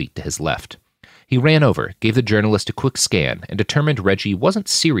so feet to his left. He ran over, gave the journalist a quick scan, and determined Reggie wasn't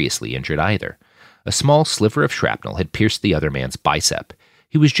seriously injured either. A small sliver of shrapnel had pierced the other man's bicep.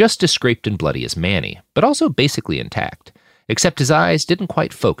 He was just as scraped and bloody as Manny, but also basically intact, except his eyes didn't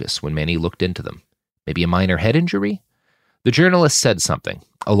quite focus when Manny looked into them. Maybe a minor head injury? The journalist said something,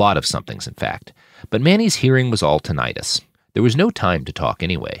 a lot of somethings in fact, but Manny's hearing was all tinnitus. There was no time to talk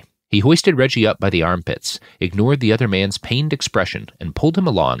anyway. He hoisted Reggie up by the armpits, ignored the other man's pained expression, and pulled him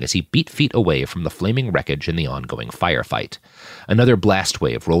along as he beat feet away from the flaming wreckage in the ongoing firefight. Another blast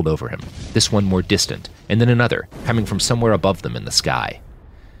wave rolled over him, this one more distant, and then another, coming from somewhere above them in the sky.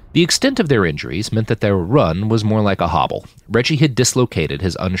 The extent of their injuries meant that their run was more like a hobble. Reggie had dislocated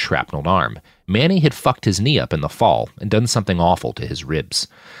his unshrapneled arm. Manny had fucked his knee up in the fall and done something awful to his ribs.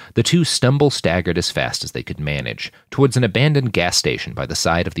 The two staggered as fast as they could manage, towards an abandoned gas station by the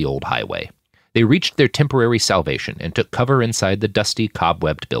side of the old highway. They reached their temporary salvation and took cover inside the dusty,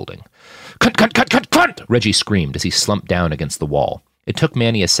 cobwebbed building. "Cunt, cunt, cunt, cunt, cunt!" Reggie screamed as he slumped down against the wall. It took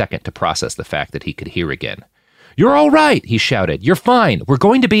Manny a second to process the fact that he could hear again. "You're all right," he shouted. "You're fine. We're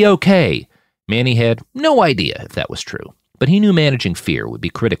going to be okay." Manny had no idea if that was true, but he knew managing fear would be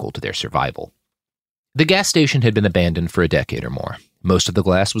critical to their survival. The gas station had been abandoned for a decade or more. Most of the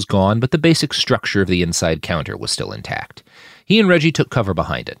glass was gone, but the basic structure of the inside counter was still intact. He and Reggie took cover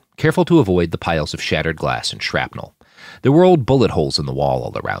behind it, careful to avoid the piles of shattered glass and shrapnel. There were old bullet holes in the wall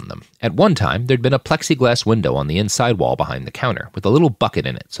all around them. At one time, there'd been a plexiglass window on the inside wall behind the counter, with a little bucket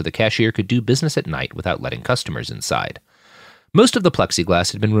in it so the cashier could do business at night without letting customers inside. Most of the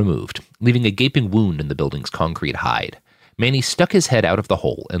plexiglass had been removed, leaving a gaping wound in the building's concrete hide. Manny stuck his head out of the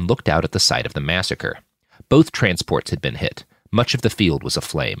hole and looked out at the site of the massacre. Both transports had been hit. Much of the field was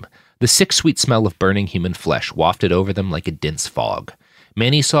aflame. The sick, sweet smell of burning human flesh wafted over them like a dense fog.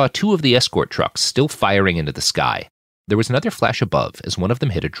 Manny saw two of the escort trucks still firing into the sky. There was another flash above as one of them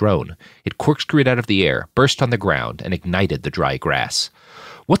hit a drone. It corkscrewed out of the air, burst on the ground, and ignited the dry grass.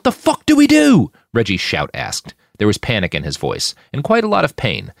 "What the fuck do we do?" Reggie's shout asked. There was panic in his voice, and quite a lot of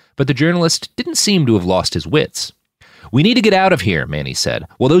pain, but the journalist didn't seem to have lost his wits. "We need to get out of here," Manny said.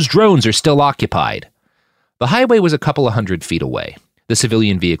 "Well, those drones are still occupied." The highway was a couple of 100 feet away. The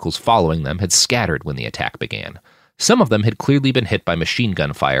civilian vehicles following them had scattered when the attack began. Some of them had clearly been hit by machine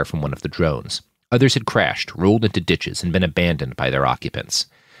gun fire from one of the drones. Others had crashed, rolled into ditches, and been abandoned by their occupants.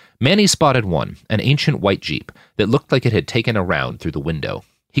 Manny spotted one, an ancient white Jeep, that looked like it had taken a round through the window.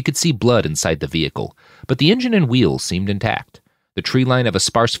 He could see blood inside the vehicle, but the engine and wheels seemed intact. The tree line of a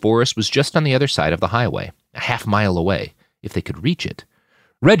sparse forest was just on the other side of the highway, a half-mile away, if they could reach it.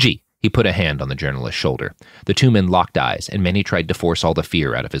 "Reggie!" He put a hand on the journalist's shoulder. The two men locked eyes, and Manny tried to force all the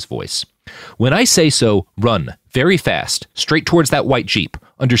fear out of his voice. "When I say so, run, very fast, straight towards that white Jeep.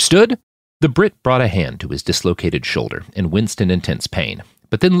 Understood?" The Brit brought a hand to his dislocated shoulder and winced in intense pain,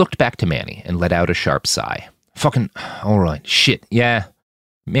 but then looked back to Manny and let out a sharp sigh. "Fucking, all right, shit, yeah."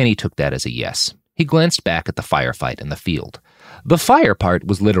 Manny took that as a yes. He glanced back at the firefight in the field. The fire part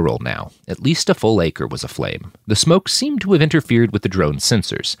was literal now. At least a full acre was aflame. The smoke seemed to have interfered with the drone's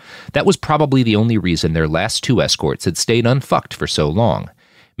sensors. That was probably the only reason their last two escorts had stayed unfucked for so long.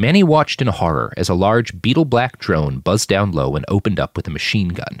 Manny watched in horror as a large beetle-black drone buzzed down low and opened up with a machine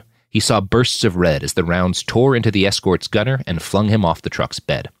gun. He saw bursts of red as the rounds tore into the escort's gunner and flung him off the truck's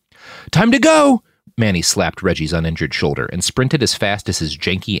bed. "Time to go!" Manny slapped Reggie's uninjured shoulder and sprinted as fast as his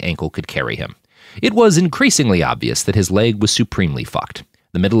janky ankle could carry him. It was increasingly obvious that his leg was supremely fucked.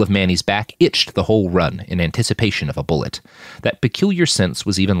 The middle of Manny's back itched the whole run in anticipation of a bullet. That peculiar sense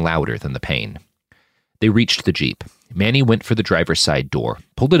was even louder than the pain. They reached the Jeep. Manny went for the driver's side door,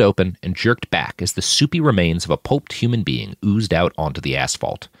 pulled it open, and jerked back as the soupy remains of a pulped human being oozed out onto the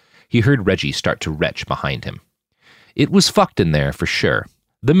asphalt. He heard Reggie start to retch behind him. It was fucked in there for sure.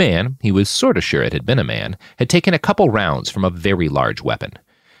 The man, he was sort of sure it had been a man, had taken a couple rounds from a very large weapon.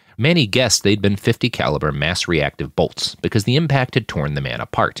 Manny guessed they'd been .50 caliber mass-reactive bolts because the impact had torn the man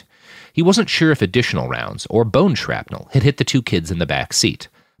apart. He wasn't sure if additional rounds, or bone shrapnel, had hit the two kids in the back seat,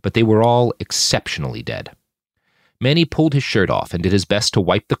 but they were all exceptionally dead. Manny pulled his shirt off and did his best to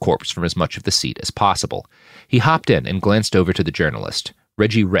wipe the corpse from as much of the seat as possible. He hopped in and glanced over to the journalist.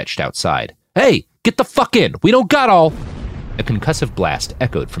 Reggie retched outside. "Hey, get the fuck in! We don't got all—" A concussive blast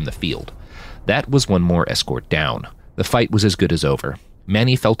echoed from the field. That was one more escort down. The fight was as good as over.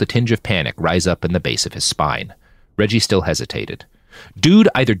 Manny felt a tinge of panic rise up in the base of his spine. Reggie still hesitated. "Dude,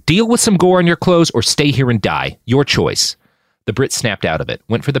 either deal with some gore on your clothes or stay here and die. Your choice." The Brit snapped out of it,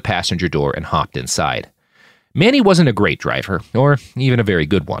 went for the passenger door, and hopped inside. Manny wasn't a great driver, or even a very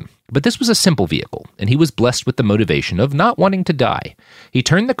good one, but this was a simple vehicle, and he was blessed with the motivation of not wanting to die. He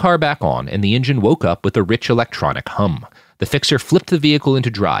turned the car back on, and the engine woke up with a rich electronic hum. The fixer flipped the vehicle into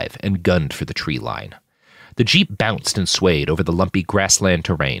drive and gunned for the tree line. The Jeep bounced and swayed over the lumpy grassland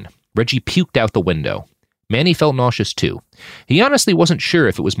terrain. Reggie puked out the window. Manny felt nauseous too. He honestly wasn't sure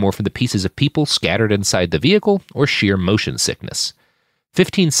if it was more for the pieces of people scattered inside the vehicle or sheer motion sickness.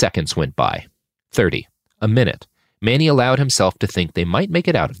 15 seconds went by. 30. A minute. Manny allowed himself to think they might make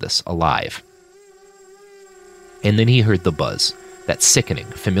it out of this alive. And then he heard the buzz. that sickening,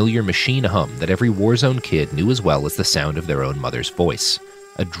 familiar machine hum that every war-zone kid knew as well as the sound of their own mother's voice.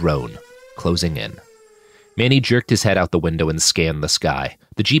 A drone, closing in. Manny jerked his head out the window and scanned the sky.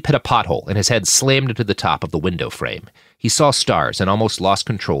 The Jeep hit a pothole, and his head slammed into the top of the window frame. He saw stars and almost lost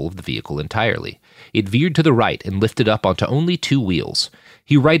control of the vehicle entirely. It veered to the right and lifted up onto only 2 wheels.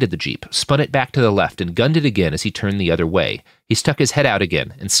 He righted the Jeep, spun it back to the left, and gunned it again as he turned the other way. He stuck his head out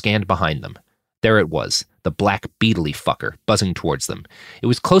again and scanned behind them. There it was, the black beetly fucker, buzzing towards them. It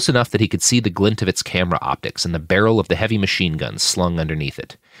was close enough that he could see the glint of its camera optics and the barrel of the heavy machine gun slung underneath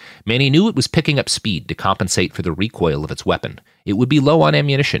it. Manny knew it was picking up speed to compensate for the recoil of its weapon. It would be low on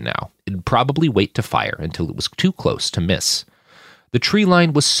ammunition now. It'd probably wait to fire until it was too close to miss. The tree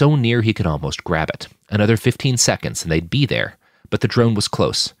line was so near he could almost grab it. Another 15 seconds and they'd be there. But the drone was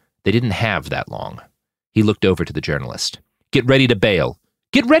close. They didn't have that long. He looked over to the journalist. "Get ready to bail."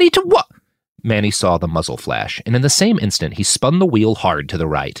 "Get ready to what?" Manny saw the muzzle flash, and in the same instant he spun the wheel hard to the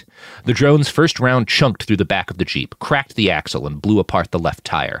right. The drone's first round chunked through the back of the Jeep, cracked the axle, and blew apart the left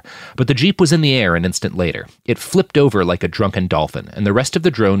tire. But the Jeep was in the air an instant later. It flipped over like a drunken dolphin, and the rest of the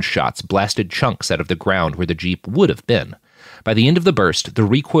drone's shots blasted chunks out of the ground where the Jeep would have been. By the end of the burst, the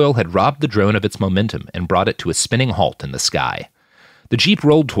recoil had robbed the drone of its momentum and brought it to a spinning halt in the sky. The Jeep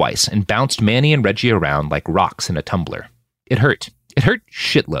rolled twice and bounced Manny and Reggie around like rocks in a tumbler. It hurt. It hurt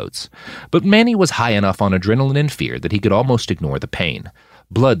shitloads. But Manny was high enough on adrenaline and fear that he could almost ignore the pain.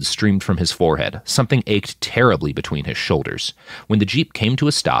 Blood streamed from his forehead. Something ached terribly between his shoulders. When the Jeep came to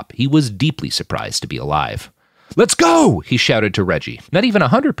a stop, he was deeply surprised to be alive. "Let's go!" he shouted to Reggie, not even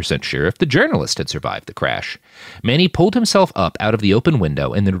 100% sure if the journalist had survived the crash. Manny pulled himself up out of the open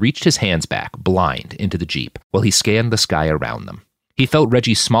window and then reached his hands back, blind, into the Jeep, while he scanned the sky around them. He felt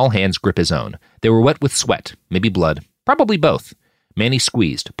Reggie's small hands grip his own. They were wet with sweat, maybe blood, probably both. Manny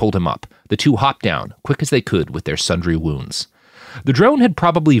squeezed, pulled him up. The two hopped down, quick as they could with their sundry wounds. The drone had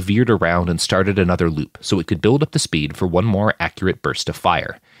probably veered around and started another loop, so it could build up the speed for one more accurate burst of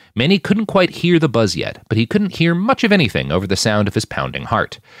fire. Manny couldn't quite hear the buzz yet, but he couldn't hear much of anything over the sound of his pounding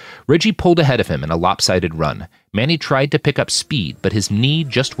heart. Reggie pulled ahead of him in a lopsided run. Manny tried to pick up speed, but his knee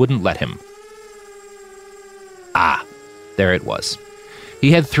just wouldn't let him. There it was.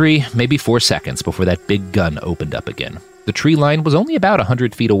 He had 3, maybe 4 seconds before that big gun opened up again. The tree line was only about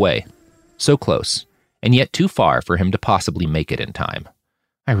 100 feet away. So close, and yet too far for him to possibly make it in time.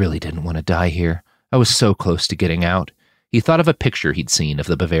 I really didn't want to die here. I was so close to getting out. He thought of a picture he'd seen of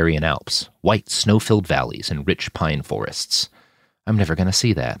the Bavarian Alps, white snow-filled valleys and rich pine forests. I'm never going to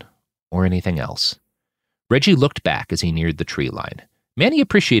see that, or anything else. Reggie looked back as he neared the tree line. Manny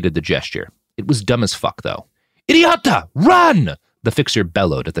appreciated the gesture. It was dumb as fuck, though. "Idiota! Run!" the fixer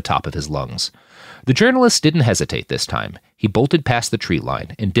bellowed at the top of his lungs. The journalist didn't hesitate this time. He bolted past the tree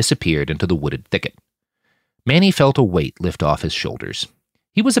line and disappeared into the wooded thicket. Manny felt a weight lift off his shoulders.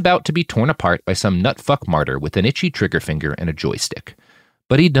 He was about to be torn apart by some nutfuck martyr with an itchy trigger finger and a joystick.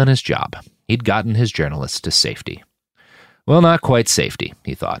 But he'd done his job. He'd gotten his journalist to safety. Well, not quite safety,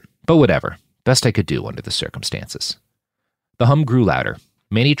 he thought. But whatever. Best I could do under the circumstances. The hum grew louder.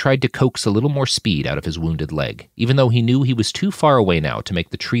 Manny tried to coax a little more speed out of his wounded leg, even though he knew he was too far away now to make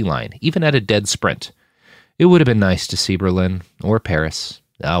the tree line, even at a dead sprint. It would have been nice to see Berlin, or Paris.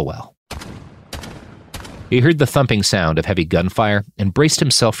 Oh well. He heard the thumping sound of heavy gunfire and braced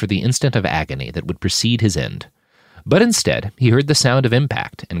himself for the instant of agony that would precede his end. But instead, he heard the sound of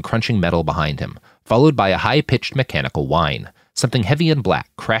impact and crunching metal behind him, followed by a high-pitched mechanical whine. Something heavy and black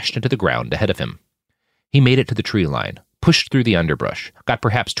crashed into the ground ahead of him. He made it to the tree line, pushed through the underbrush, got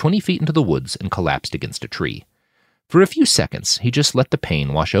perhaps 20 feet into the woods, and collapsed against a tree. For a few seconds, he just let the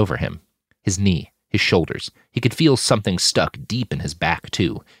pain wash over him. His knee, his shoulders. He could feel something stuck deep in his back,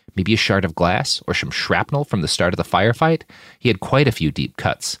 too. Maybe a shard of glass, or some shrapnel from the start of the firefight. He had quite a few deep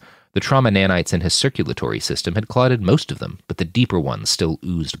cuts. The trauma nanites in his circulatory system had clotted most of them, but the deeper ones still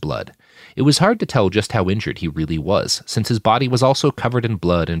oozed blood. It was hard to tell just how injured he really was, since his body was also covered in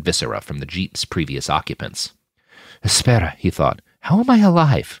blood and viscera from the Jeep's previous occupants. Espera, he thought. How am I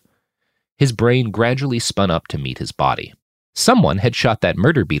alive? His brain gradually spun up to meet his body. Someone had shot that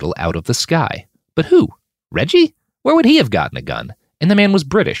murder beetle out of the sky. But who? Reggie? Where would he have gotten a gun? And the man was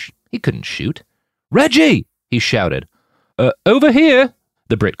British. He couldn't shoot. "Reggie!" he shouted. Over here,"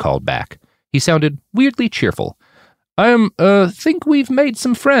 the Brit called back. He sounded weirdly cheerful. Think we've made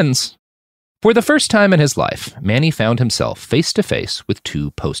some friends." For the first time in his life, Manny found himself face to face with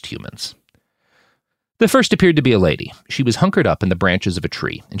 2 posthumans. The first appeared to be a lady. She was hunkered up in the branches of a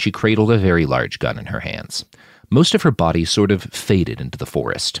tree, and she cradled a very large gun in her hands. Most of her body sort of faded into the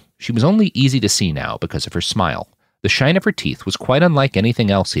forest. She was only easy to see now because of her smile. The shine of her teeth was quite unlike anything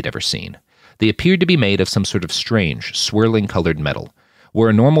else he'd ever seen. They appeared to be made of some sort of strange, swirling colored metal. Where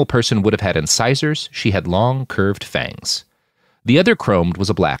a normal person would have had incisors, she had long, curved fangs. The other chromed was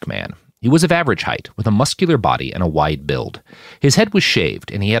a black man. He was of average height, with a muscular body and a wide build. His head was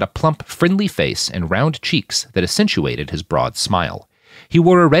shaved, and he had a plump, friendly face and round cheeks that accentuated his broad smile. He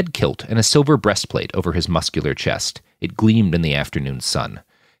wore a red kilt and a silver breastplate over his muscular chest. It gleamed in the afternoon sun.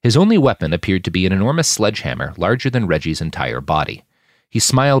 His only weapon appeared to be an enormous sledgehammer larger than Reggie's entire body. He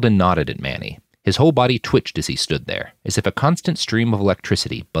smiled and nodded at Manny. His whole body twitched as he stood there, as if a constant stream of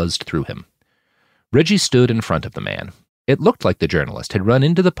electricity buzzed through him. Reggie stood in front of the man. It looked like the journalist had run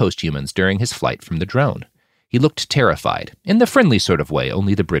into the posthumans during his flight from the drone. He looked terrified, in the friendly sort of way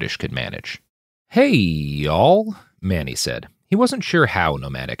only the British could manage. "Hey, y'all," Manny said. He wasn't sure how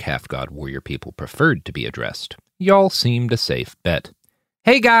nomadic half-god warrior people preferred to be addressed. Y'all seemed a safe bet.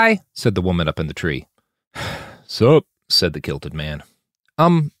 "Hey, guy," said the woman up in the tree. "Sup," said the kilted man.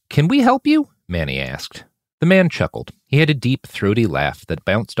 Can we help you?" Manny asked. The man chuckled. He had a deep, throaty laugh that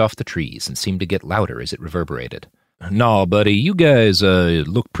bounced off the trees and seemed to get louder as it reverberated. "Nah, buddy, you guys,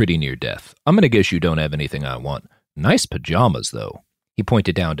 look pretty near death. I'm gonna guess you don't have anything I want. Nice pajamas, though." He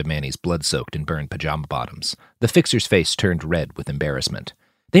pointed down to Manny's blood-soaked and burned pajama bottoms. The fixer's face turned red with embarrassment.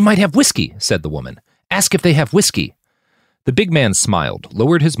 "They might have whiskey," said the woman. "Ask if they have whiskey." The big man smiled,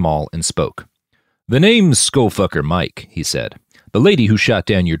 lowered his maul, and spoke. "The name's Skullfucker Mike," he said. "The lady who shot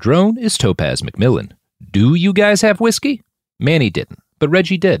down your drone is Topaz McMillan. Do you guys have whiskey?" Manny didn't, but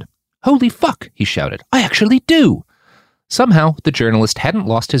Reggie did. "Holy fuck," he shouted. "I actually do!" Somehow, the journalist hadn't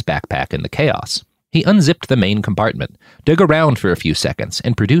lost his backpack in the chaos. He unzipped the main compartment, dug around for a few seconds,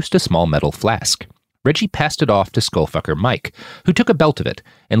 and produced a small metal flask. Reggie passed it off to Skullfucker Mike, who took a belt of it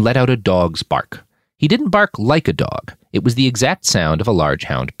and let out a dog's bark. He didn't bark like a dog. It was the exact sound of a large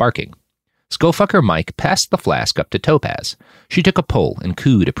hound barking. Skullfucker Mike passed the flask up to Topaz. She took a pull and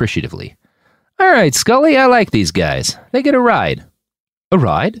cooed appreciatively. "All right, Scully, I like these guys. They get a ride." "A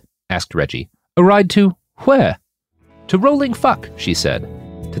ride?" asked Reggie. "A ride to where?" "To Rolling Fuck," she said.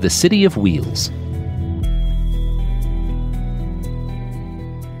 "To the City of Wheels."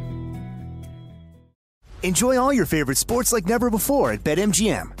 Enjoy all your favorite sports like never before at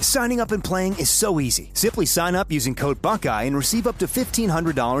BetMGM. Signing up and playing is so easy. Simply sign up using code Buckeye and receive up to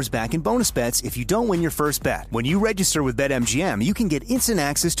 $1,500 back in bonus bets if you don't win your first bet. When you register with BetMGM, you can get instant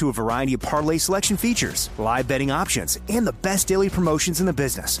access to a variety of parlay selection features, live betting options, and the best daily promotions in the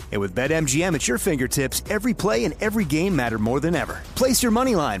business. And with BetMGM at your fingertips, every play and every game matter more than ever. Place your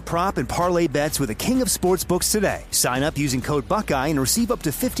moneyline, prop, and parlay bets with the king of sportsbooks today. Sign up using code Buckeye and receive up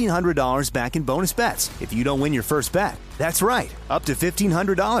to $1,500 back in bonus bets if you don't win your first bet. That's right, up to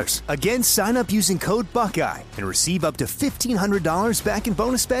 $1,500. Again, sign up using code Buckeye and receive up to $1,500 back in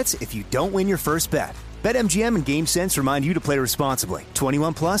bonus bets if you don't win your first bet. BetMGM and GameSense remind you to play responsibly.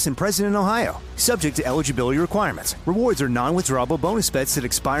 21 plus and present in Ohio. Subject to eligibility requirements. Rewards are non-withdrawable bonus bets that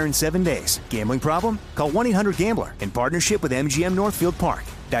expire in 7 days. Gambling problem? Call 1-800-GAMBLER in partnership with MGM Northfield Park.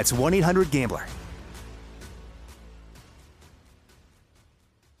 That's 1-800-GAMBLER.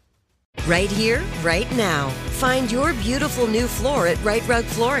 Right here, right now. Find your beautiful new floor at Right Rug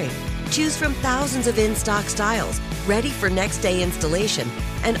Flooring. Choose from thousands of in-stock styles, ready for next day installation,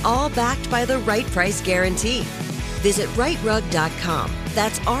 and all backed by the right price guarantee. Visit rightrug.com.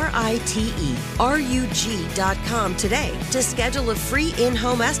 That's RITERUG.com today to schedule a free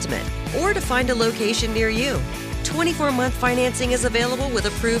in-home estimate or to find a location near you. 24-month financing is available with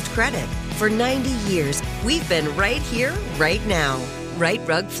approved credit. For 90 years, we've been right here, right now. Right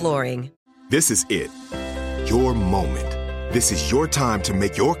Rug Flooring. This is it. Your moment. This is your time to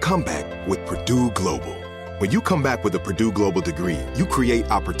make your comeback with Purdue Global. When you come back with a Purdue Global degree, you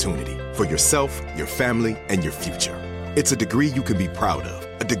create opportunity for yourself, your family, and your future. It's a degree you can be proud of,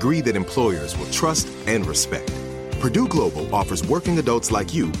 a degree that employers will trust and respect. Purdue Global offers working adults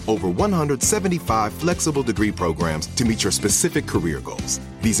like you over 175 flexible degree programs to meet your specific career goals.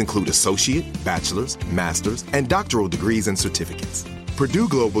 These include associate, bachelor's, master's, and doctoral degrees and certificates. Purdue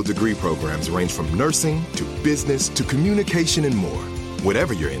Global degree programs range from nursing to business to communication and more.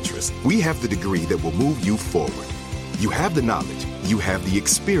 Whatever your interest, we have the degree that will move you forward. You have the knowledge, you have the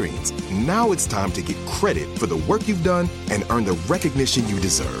experience. Now it's time to get credit for the work you've done and earn the recognition you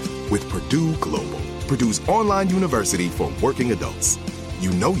deserve with Purdue Global, Purdue's online university for working adults.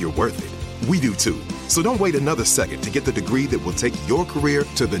 You know you're worth it. We do too. So don't wait another second to get the degree that will take your career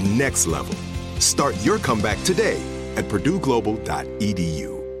to the next level. Start your comeback today at purdueglobal.edu.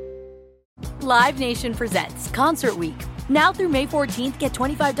 Live Nation presents Concert Week. Now through May 14th, get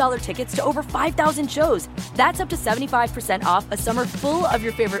 $25 tickets to over 5,000 shows. That's up to 75% off a summer full of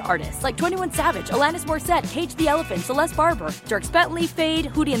your favorite artists like 21 Savage, Alanis Morissette, Cage the Elephant, Celeste Barber, Dierks Bentley, Fade,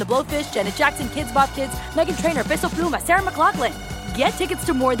 Hootie and the Blowfish, Janet Jackson, Kids Bop Kids, Meghan Trainor, Peso Pluma, Sarah McLachlan. Get tickets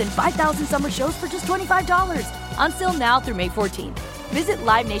to more than 5,000 summer shows for just $25. Until now through May 14th. Visit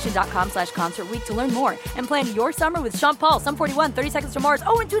LiveNation.com/Concert Week to learn more and plan your summer with Sean Paul, Sum 41, 30 Seconds to Mars,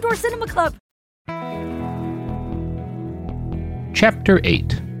 and Two Door Cinema Club. Chapter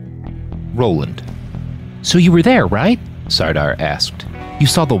 8. Roland. So you were there, right? Sardar asked. You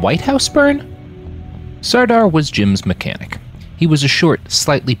saw the White House burn? Sardar was Jim's mechanic. He was a short,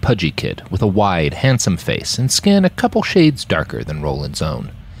 slightly pudgy kid with a wide, handsome face and skin a couple shades darker than Roland's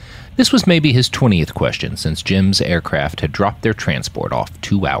own. This was maybe his 20th question since Jim's aircraft had dropped their transport off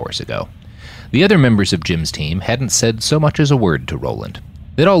 2 hours ago. The other members of Jim's team hadn't said so much as a word to Roland.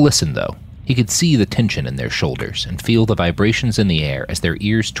 They'd all listened, though. He could see the tension in their shoulders and feel the vibrations in the air as their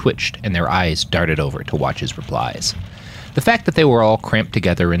ears twitched and their eyes darted over to watch his replies. The fact that they were all cramped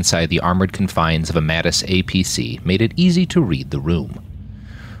together inside the armored confines of a Mattis APC made it easy to read the room.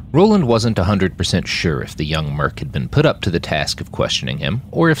 Roland wasn't 100% sure if the young merc had been put up to the task of questioning him,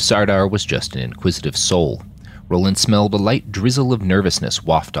 or if Sardar was just an inquisitive soul. Roland smelled a light drizzle of nervousness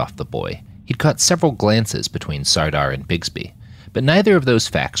waft off the boy. He'd caught several glances between Sardar and Bigsby, but neither of those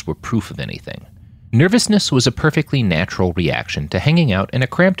facts were proof of anything. Nervousness was a perfectly natural reaction to hanging out in a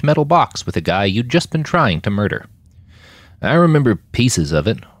cramped metal box with a guy you'd just been trying to murder. I remember pieces of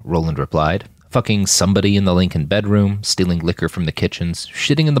it, Roland replied. Fucking somebody in the Lincoln bedroom, stealing liquor from the kitchens,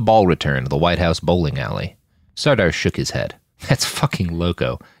 shitting in the ball return of the White House bowling alley. Sardar shook his head. That's fucking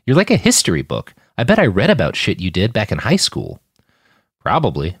loco. You're like a history book. I bet I read about shit you did back in high school.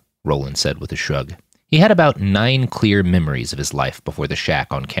 Probably, Roland said with a shrug. He had about 9 clear memories of his life before the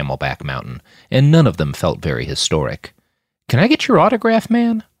shack on Camelback Mountain, and none of them felt very historic. Can I get your autograph,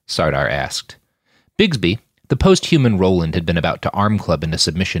 man? Sardar asked. Bigsby, the post-human Roland had been about to arm club into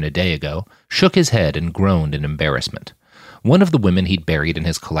submission a day ago, shook his head and groaned in embarrassment. One of the women he'd buried in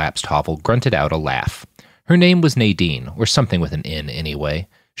his collapsed hovel grunted out a laugh. Her name was Nadine, or something with an N anyway.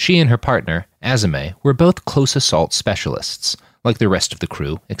 She and her partner, Azame, were both close assault specialists. Like the rest of the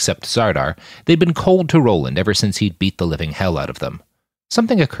crew, except Sardar, they'd been cold to Roland ever since he'd beat the living hell out of them.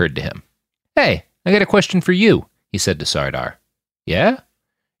 Something occurred to him. Hey, I got a question for you, he said to Sardar. Yeah?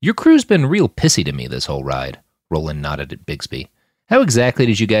 Your crew's been real pissy to me this whole ride. Roland nodded at Bigsby. How exactly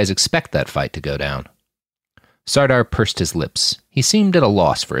did you guys expect that fight to go down? Sardar pursed his lips. He seemed at a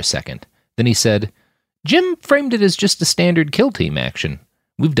loss for a second. Then he said, Jim framed it as just a standard kill team action.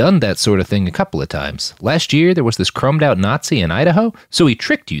 We've done that sort of thing a couple of times. Last year, there was this chromed-out Nazi in Idaho, so he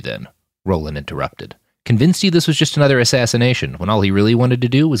tricked you then, Roland interrupted. Convinced you this was just another assassination, when all he really wanted to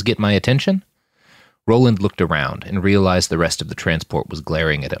do was get my attention? Roland looked around and realized the rest of the transport was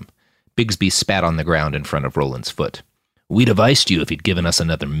glaring at him. Bigsby spat on the ground in front of Roland's foot. We'd have iced you if you'd given us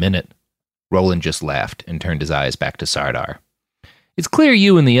another minute. Roland just laughed and turned his eyes back to Sardar. It's clear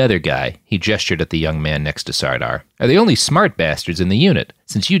you and the other guy, he gestured at the young man next to Sardar, are the only smart bastards in the unit,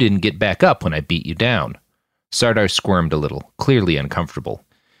 since you didn't get back up when I beat you down. Sardar squirmed a little, clearly uncomfortable.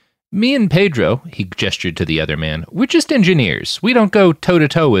 Me and Pedro, he gestured to the other man, we're just engineers. We don't go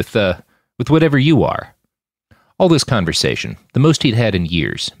toe-to-toe with whatever you are. All this conversation, the most he'd had in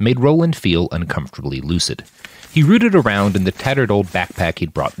years, made Roland feel uncomfortably lucid. He rooted around in the tattered old backpack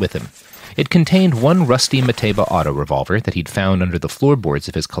he'd brought with him. It contained one rusty Mateba auto revolver that he'd found under the floorboards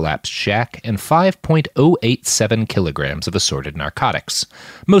of his collapsed shack and 5.087 kilograms of assorted narcotics,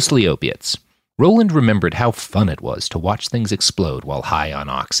 mostly opiates. Roland remembered how fun it was to watch things explode while high on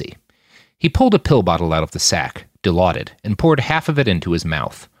oxy. He pulled a pill bottle out of the sack, dilaudid, and poured half of it into his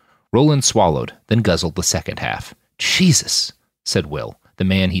mouth. Roland swallowed, then guzzled the second half. Jesus, said Will, the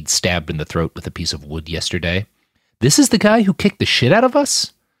man he'd stabbed in the throat with a piece of wood yesterday. This is the guy who kicked the shit out of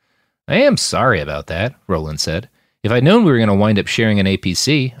us? I am sorry about that, Roland said. If I'd known we were going to wind up sharing an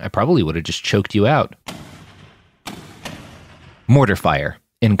APC, I probably would have just choked you out. Mortar fire.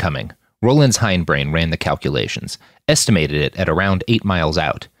 Incoming. Roland's hindbrain ran the calculations, estimated it at around 8 miles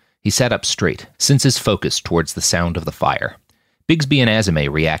out. He sat up straight, senses focused towards the sound of the fire. Bigsby and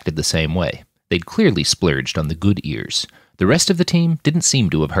Azame reacted the same way. They'd clearly splurged on the good ears. The rest of the team didn't seem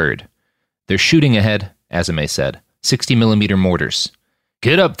to have heard. They're shooting ahead, Azame said. 60mm mortars.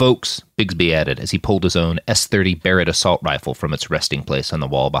 Get up, folks, Bigsby added as he pulled his own S-30 Barrett assault rifle from its resting place on the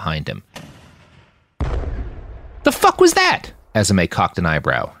wall behind him. The fuck was that? Azame cocked an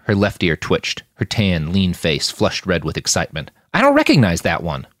eyebrow. Her left ear twitched. Her tan, lean face flushed red with excitement. I don't recognize that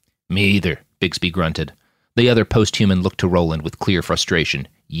one. Me either, Bigsby grunted. The other post-human looked to Roland with clear frustration.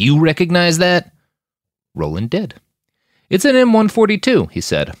 You recognize that? Roland did. It's an M142, he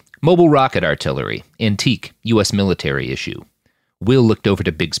said. Mobile rocket artillery. Antique. U.S. military issue. Will looked over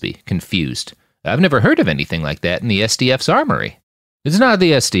to Bigsby, confused. I've never heard of anything like that in the SDF's armory. It's not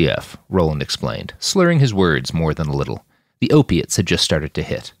the SDF, Roland explained, slurring his words more than a little. The opiates had just started to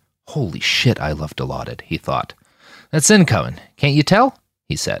hit. Holy shit, I love Dilaudid, he thought. That's incoming. Can't you tell?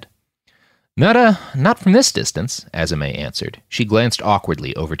 He said. Not from this distance, Azame answered. She glanced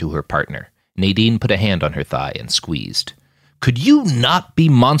awkwardly over to her partner. Nadine put a hand on her thigh and squeezed. Could you not be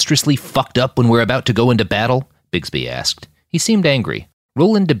monstrously fucked up when we're about to go into battle? Bigsby asked. He seemed angry.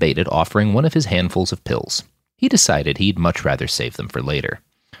 Roland debated offering one of his handfuls of pills. He decided he'd much rather save them for later.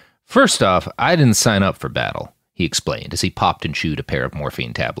 First off, I didn't sign up for battle, he explained as he popped and chewed a pair of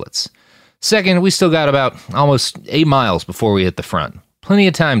morphine tablets. Second, we still got about almost 8 miles before we hit the front. Plenty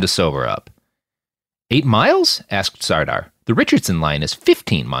of time to sober up. 8 miles? Asked Sardar. The Richardson line is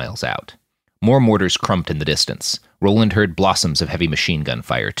 15 miles out. More mortars crumped in the distance. Roland heard blossoms of heavy machine gun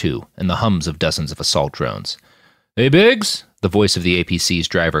fire, too, and the hums of dozens of assault drones. Hey, Biggs? The voice of the APC's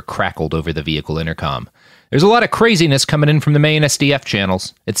driver crackled over the vehicle intercom. There's a lot of craziness coming in from the main SDF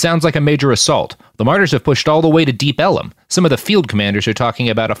channels. It sounds like a major assault. The Martyrs have pushed all the way to Deep Ellum. Some of the field commanders are talking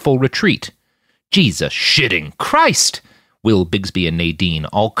about a full retreat. Jesus shitting Christ! Will, Bigsby, and Nadine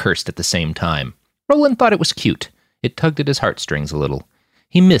all cursed at the same time. Roland thought it was cute. It tugged at his heartstrings a little.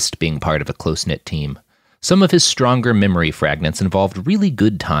 He missed being part of a close-knit team. Some of his stronger memory fragments involved really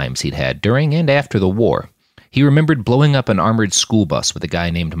good times he'd had during and after the war. He remembered blowing up an armored school bus with a guy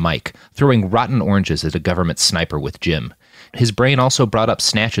named Mike, throwing rotten oranges at a government sniper with Jim. His brain also brought up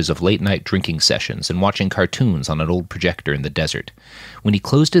snatches of late-night drinking sessions and watching cartoons on an old projector in the desert. When he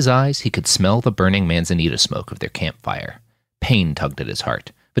closed his eyes, he could smell the burning manzanita smoke of their campfire. Pain tugged at his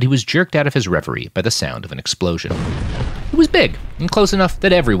heart, but he was jerked out of his reverie by the sound of an explosion. It was big, and close enough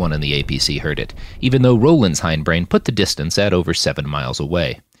that everyone in the APC heard it, even though Roland's hindbrain put the distance at over 7 miles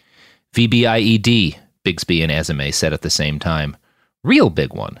away. VBIED, Bigsby and Azame said at the same time. Real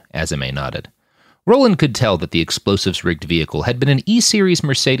big one, Azame nodded. Roland could tell that the explosives-rigged vehicle had been an E-Series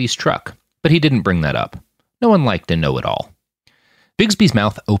Mercedes truck, but he didn't bring that up. No one liked a know-it-all. Bigsby's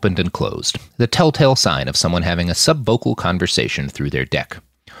mouth opened and closed, the telltale sign of someone having a subvocal conversation through their deck.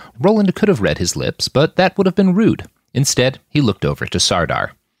 Roland could have read his lips, but that would have been rude. Instead, he looked over to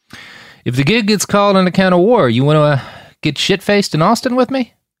Sardar. If the gig gets called on account of war, you want to get shit-faced in Austin with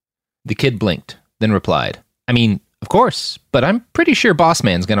me? The kid blinked, then replied, I mean, of course, but I'm pretty sure Boss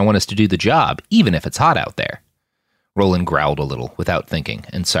Man's going to want us to do the job, even if it's hot out there. Roland growled a little, without thinking,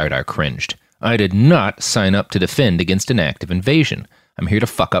 and Sardar cringed. I did not sign up to defend against an act of invasion. I'm here to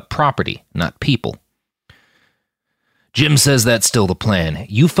fuck up property, not people. Jim says that's still the plan.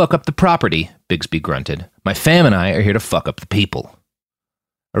 You fuck up the property, Bigsby grunted. My fam and I are here to fuck up the people.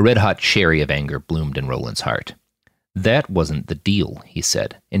 A red-hot cherry of anger bloomed in Roland's heart. That wasn't the deal, he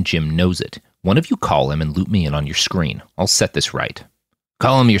said, and Jim knows it. One of you call him and loop me in on your screen. I'll set this right.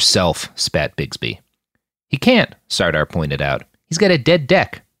 Call him yourself, spat Bigsby. He can't, Sardar pointed out. He's got a dead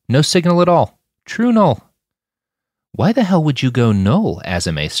deck. No signal at all. True null. Why the hell would you go null?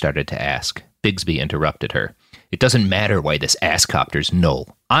 Azame started to ask. Bigsby interrupted her. It doesn't matter why this asscopter's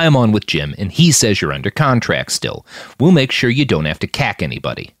null. I'm on with Jim, and he says you're under contract still. We'll make sure you don't have to cack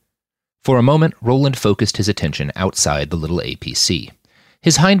anybody. For a moment, Roland focused his attention outside the little APC.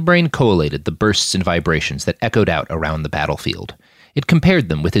 His hindbrain collated the bursts and vibrations that echoed out around the battlefield. It compared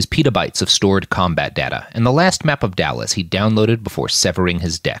them with his petabytes of stored combat data and the last map of Dallas he downloaded before severing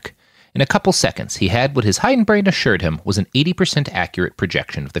his deck. In a couple seconds, he had what his hindbrain assured him was an 80% accurate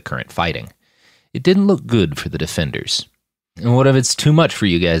projection of the current fighting. It didn't look good for the defenders. And what if it's too much for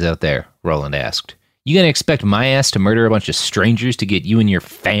you guys out there? Roland asked. You gonna expect my ass to murder a bunch of strangers to get you and your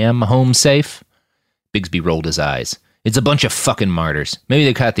fam home safe? Bigsby rolled his eyes. It's a bunch of fucking martyrs. Maybe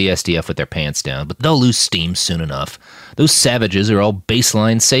they caught the SDF with their pants down, but they'll lose steam soon enough. Those savages are all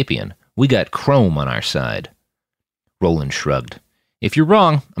baseline sapien. We got chrome on our side. Roland shrugged. If you're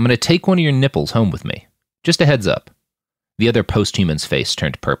wrong, I'm gonna take one of your nipples home with me. Just a heads up. The other post-human's face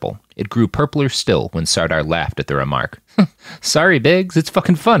turned purple. It grew purpler still when Sardar laughed at the remark. Sorry, Biggs, it's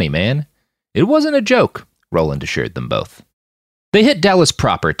fucking funny, man. It wasn't a joke, Roland assured them both. They hit Dallas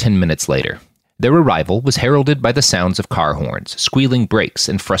proper 10 minutes later. Their arrival was heralded by the sounds of car horns, squealing brakes,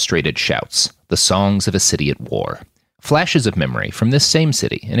 and frustrated shouts, the songs of a city at war. Flashes of memory from this same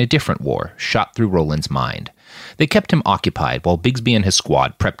city in a different war shot through Roland's mind. They kept him occupied while Bigsby and his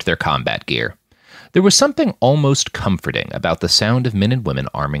squad prepped their combat gear. There was something almost comforting about the sound of men and women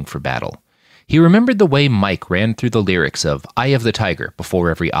arming for battle. He remembered the way Mike ran through the lyrics of Eye of the Tiger before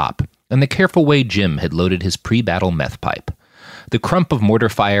every op, and the careful way Jim had loaded his pre-battle meth pipe. The crump of mortar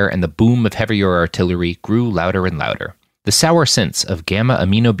fire and the boom of heavier artillery grew louder and louder. The sour scents of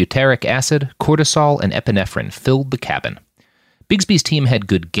gamma-aminobutyric acid, cortisol, and epinephrine filled the cabin. Bigsby's team had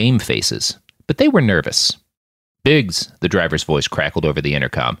good game faces, but they were nervous. "Biggs," the driver's voice crackled over the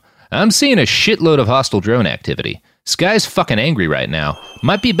intercom, "I'm seeing a shitload of hostile drone activity. Sky's fucking angry right now.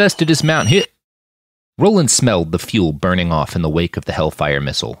 Might be best to dismount here." Roland smelled the fuel burning off in the wake of the Hellfire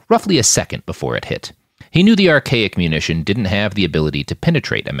missile, roughly a second before it hit. He knew the archaic munition didn't have the ability to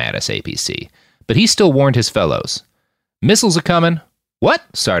penetrate a Mattis APC, but he still warned his fellows. "Missiles are coming." "What?"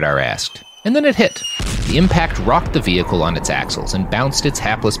 Sardar asked. And then it hit. The impact rocked the vehicle on its axles and bounced its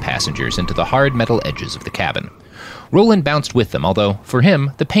hapless passengers into the hard metal edges of the cabin. Roland bounced with them, although, for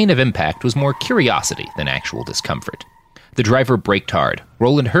him, the pain of impact was more curiosity than actual discomfort. The driver braked hard.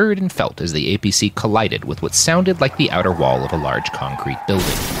 Roland heard and felt as the APC collided with what sounded like the outer wall of a large concrete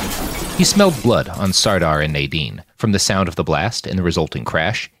building. He smelled blood on Sardar and Nadine. From the sound of the blast and the resulting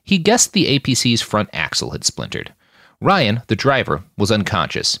crash, he guessed the APC's front axle had splintered. Ryan, the driver, was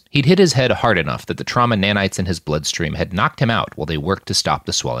unconscious. He'd hit his head hard enough that the trauma nanites in his bloodstream had knocked him out while they worked to stop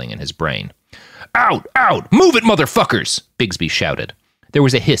the swelling in his brain. "Out! Out! Move it, motherfuckers!" Bigsby shouted. There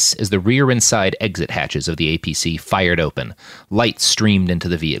was a hiss as the rear and side exit hatches of the APC fired open. Light streamed into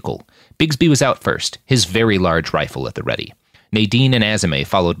the vehicle. Bigsby was out first, his very large rifle at the ready. Nadine and Azame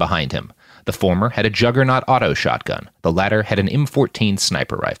followed behind him. The former had a Juggernaut auto shotgun. The latter had an M14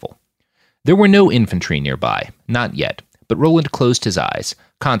 sniper rifle. There were no infantry nearby, not yet, but Roland closed his eyes,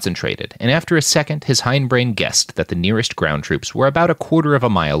 concentrated, and after a second his hindbrain guessed that the nearest ground troops were about a quarter of a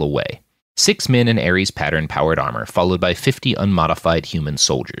mile away. 6 men in Ares pattern-powered armor, followed by 50 unmodified human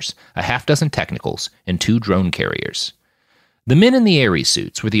soldiers, a half-dozen technicals, and 2 drone carriers. The men in the Ares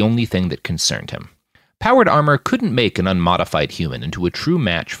suits were the only thing that concerned him. Powered armor couldn't make an unmodified human into a true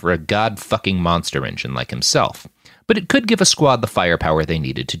match for a god-fucking monster engine like himself, but it could give a squad the firepower they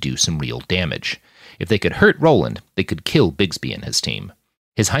needed to do some real damage. If they could hurt Roland, they could kill Bigsby and his team.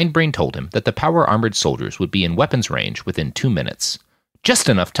 His hindbrain told him that the power-armored soldiers would be in weapons range within 2 minutes. Just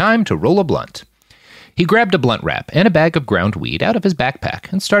enough time to roll a blunt. He grabbed a blunt wrap and a bag of ground weed out of his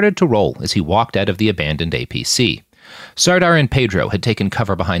backpack and started to roll as he walked out of the abandoned APC. Sardar and Pedro had taken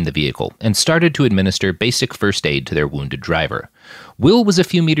cover behind the vehicle and started to administer basic first aid to their wounded driver. Will was a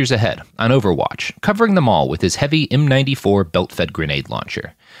few meters ahead, on overwatch, covering them all with his heavy M94 belt-fed grenade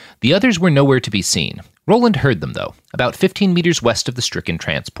launcher. The others were nowhere to be seen. Roland heard them, though, about 15 meters west of the stricken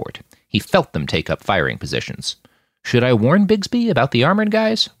transport. He felt them take up firing positions. "Should I warn Bigsby about the armored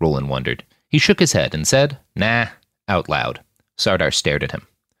guys?" Roland wondered. He shook his head and said, "Nah," out loud. Sardar stared at him.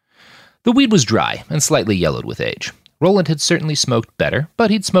 The weed was dry and slightly yellowed with age. Roland had certainly smoked better, but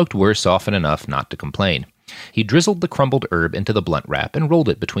he'd smoked worse often enough not to complain. He drizzled the crumbled herb into the blunt wrap and rolled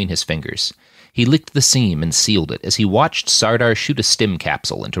it between his fingers. He licked the seam and sealed it as he watched Sardar shoot a stim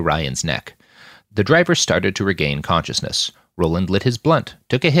capsule into Ryan's neck. The driver started to regain consciousness. Roland lit his blunt,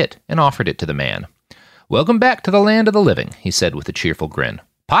 took a hit, and offered it to the man. "Welcome back to the land of the living," he said with a cheerful grin.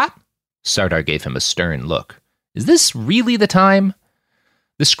 "Pot?" Sardar gave him a stern look. "Is this really the time?"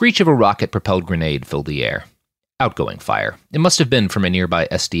 The screech of a rocket-propelled grenade filled the air. Outgoing fire. It must have been from a nearby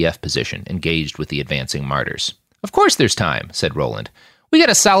SDF position, engaged with the advancing martyrs. "Of course there's time," said Roland. "We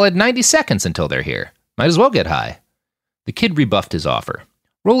got a solid 90 seconds until they're here. Might as well get high." The kid rebuffed his offer.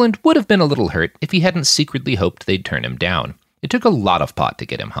 Roland would have been a little hurt if he hadn't secretly hoped they'd turn him down. It took a lot of pot to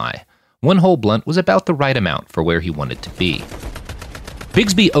get him high. 1 whole blunt was about the right amount for where he wanted to be.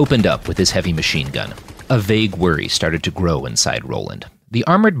 Bigsby opened up with his heavy machine gun. A vague worry started to grow inside Roland. The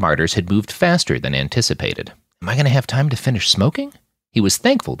armored martyrs had moved faster than anticipated. Am I going to have time to finish smoking? He was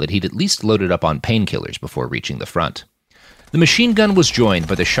thankful that he'd at least loaded up on painkillers before reaching the front. The machine gun was joined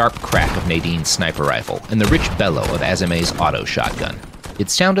by the sharp crack of Nadine's sniper rifle and the rich bellow of Azame's auto shotgun. It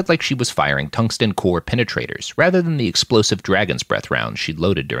sounded like she was firing tungsten core penetrators rather than the explosive dragon's breath rounds she'd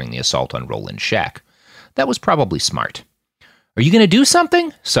loaded during the assault on Roland's shack. That was probably smart. "Are you going to do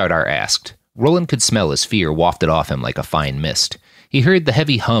something?" Sardar asked. Roland could smell his fear wafted off him like a fine mist. He heard the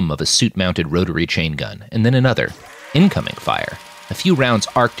heavy hum of a suit-mounted rotary chain gun, and then another. Incoming fire. A few rounds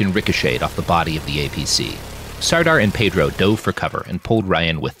arced and ricocheted off the body of the APC. Sardar and Pedro dove for cover and pulled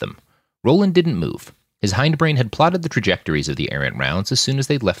Ryan with them. Roland didn't move. His hindbrain had plotted the trajectories of the errant rounds as soon as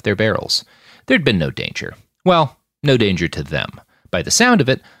they'd left their barrels. There'd been no danger. Well, no danger to them. By the sound of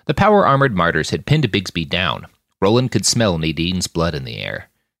it, the power-armored martyrs had pinned Bigsby down. Roland could smell Nadine's blood in the air.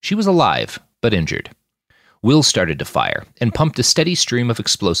 She was alive, but injured. Will started to fire, and pumped a steady stream of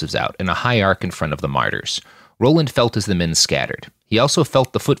explosives out in a high arc in front of the martyrs. Roland felt as the men scattered. He also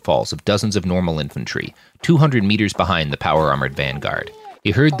felt the footfalls of dozens of normal infantry, 200 meters behind the power-armored vanguard. He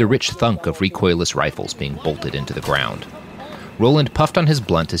heard the rich thunk of recoilless rifles being bolted into the ground. Roland puffed on his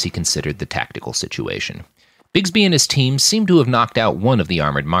blunt as he considered the tactical situation. Bigsby and his team seemed to have knocked out one of the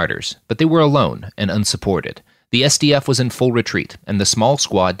armored martyrs, but they were alone and unsupported. The SDF was in full retreat, and the small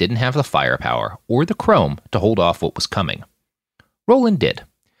squad didn't have the firepower or the chrome to hold off what was coming. Roland did.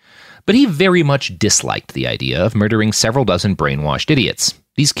 But he very much disliked the idea of murdering several dozen brainwashed idiots.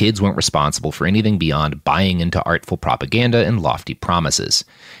 These kids weren't responsible for anything beyond buying into artful propaganda and lofty promises.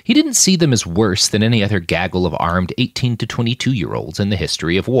 He didn't see them as worse than any other gaggle of armed 18 to 22-year-olds in the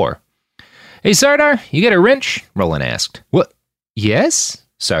history of war. "Hey, Sardar, you got a wrench?" Roland asked. "What? Yes?"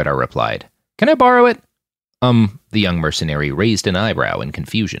 Sardar replied. "Can I borrow it?" The young mercenary raised an eyebrow in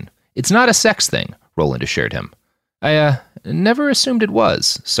confusion. "It's not a sex thing," Roland assured him. "I, never assumed it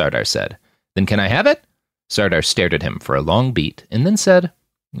was," Sardar said. "Then can I have it?" Sardar stared at him for a long beat, and then said,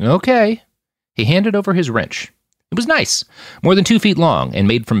 "Okay." He handed over his wrench. It was nice, more than 2 feet long, and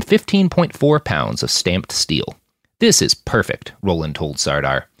made from 15.4 pounds of stamped steel. "This is perfect," Roland told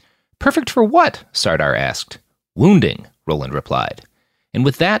Sardar. "Perfect for what?" Sardar asked. "Wounding," Roland replied. And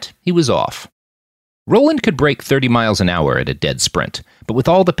with that, he was off. Roland could break 30 miles an hour at a dead sprint, but with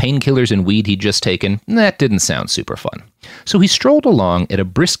all the painkillers and weed he'd just taken, that didn't sound super fun. So he strolled along at a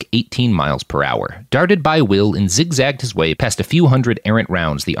brisk 18 miles per hour, darted by Will, and zigzagged his way past a few hundred errant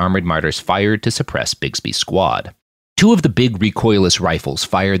rounds the armored martyrs fired to suppress Bigsby's squad. 2 of the big recoilless rifles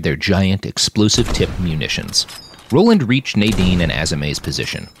fired their giant, explosive-tipped munitions. Roland reached Nadine and Azame's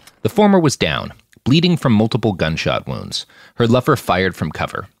position. The former was down, bleeding from multiple gunshot wounds. Her lover fired from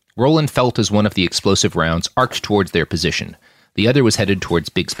cover. Roland felt as one of the explosive rounds arced towards their position. The other was headed towards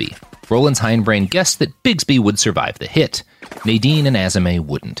Bigsby. Roland's hindbrain guessed that Bigsby would survive the hit. Nadine and Azame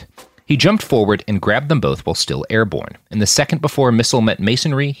wouldn't. He jumped forward and grabbed them both while still airborne, and the second before a missile met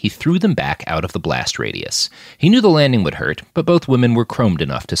masonry, he threw them back out of the blast radius. He knew the landing would hurt, but both women were chromed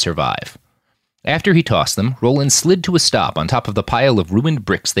enough to survive. After he tossed them, Roland slid to a stop on top of the pile of ruined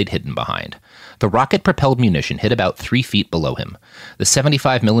bricks they'd hidden behind. The rocket-propelled munition hit about 3 feet below him. The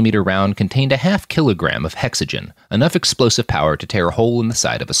 75mm round contained a ½ kilogram of hexogen, enough explosive power to tear a hole in the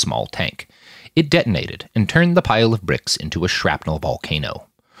side of a small tank. It detonated and turned the pile of bricks into a shrapnel volcano.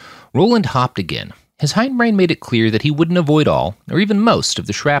 Roland hopped again. His hindbrain made it clear that he wouldn't avoid all, or even most, of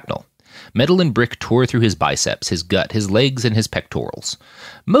the shrapnel. Metal and brick tore through his biceps, his gut, his legs, and his pectorals.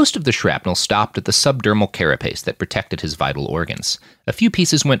 Most of the shrapnel stopped at the subdermal carapace that protected his vital organs. A few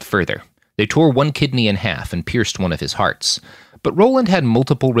pieces went further. They tore one kidney in half and pierced one of his hearts. But Roland had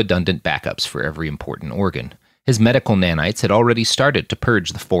multiple redundant backups for every important organ. His medical nanites had already started to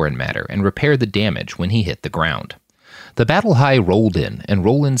purge the foreign matter and repair the damage when he hit the ground. The battle high rolled in, and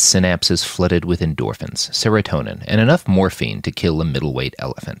Roland's synapses flooded with endorphins, serotonin, and enough morphine to kill a middleweight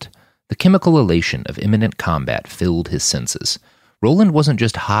elephant. The chemical elation of imminent combat filled his senses. Roland wasn't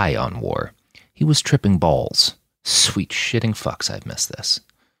just high on war. He was tripping balls. Sweet shitting fucks, I've missed this.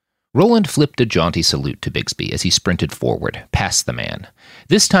 Roland flipped a jaunty salute to Bigsby as he sprinted forward, past the man.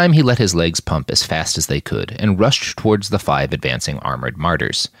 This time he let his legs pump as fast as they could and rushed towards the 5 advancing armored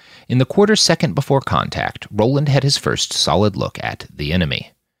martyrs. In the quarter second before contact, Roland had his first solid look at the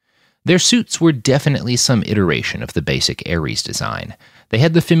enemy. Their suits were definitely some iteration of the basic Ares design. They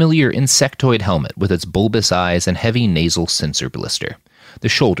had the familiar insectoid helmet with its bulbous eyes and heavy nasal sensor blister. The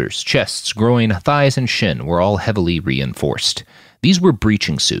shoulders, chests, groin, thighs, and shin were all heavily reinforced. These were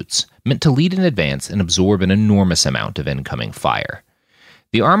breaching suits, meant to lead in advance and absorb an enormous amount of incoming fire.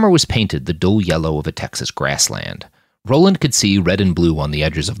 The armor was painted the dull yellow of a Texas grassland. Roland could see red and blue on the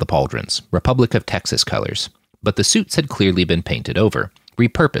edges of the pauldrons, Republic of Texas colors, but the suits had clearly been painted over,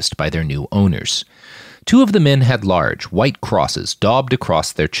 repurposed by their new owners. 2 of the men had large, white crosses daubed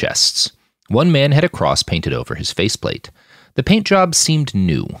across their chests. One man had a cross painted over his faceplate. The paint job seemed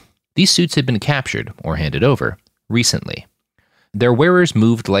new. These suits had been captured, or handed over, recently. Their wearers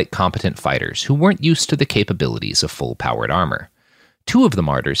moved like competent fighters who weren't used to the capabilities of full-powered armor. 2 of the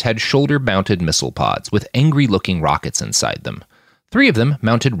martyrs had shoulder-mounted missile pods with angry-looking rockets inside them. 3 of them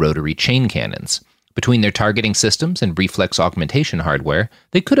mounted rotary chain cannons. Between their targeting systems and reflex augmentation hardware,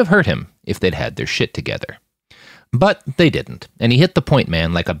 they could have hurt him if they'd had their shit together. But they didn't, and he hit the point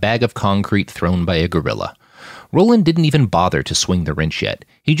man like a bag of concrete thrown by a gorilla. Roland didn't even bother to swing the wrench yet.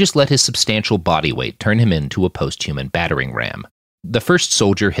 He just let his substantial body weight turn him into a post-human battering ram. The first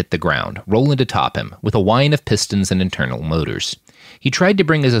soldier hit the ground, Roland atop him, with a whine of pistons and internal motors. He tried to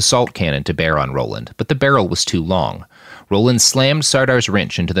bring his assault cannon to bear on Roland, but the barrel was too long. Roland slammed Sardar's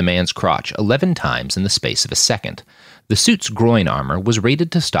wrench into the man's crotch 11 times in the space of a second. The suit's groin armor was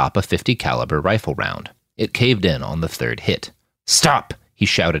rated to stop a .50 caliber rifle round. It caved in on the 3rd hit. "Stop!" he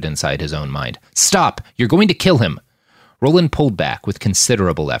shouted inside his own mind. "Stop! You're going to kill him!" Roland pulled back with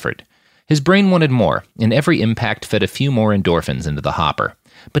considerable effort. His brain wanted more, and every impact fed a few more endorphins into the hopper.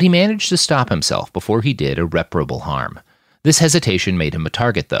 But he managed to stop himself before he did irreparable harm. This hesitation made him a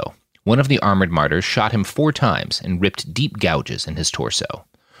target, though. One of the armored martyrs shot him 4 times and ripped deep gouges in his torso.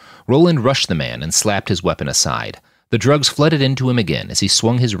 Roland rushed the man and slapped his weapon aside. The drugs flooded into him again as he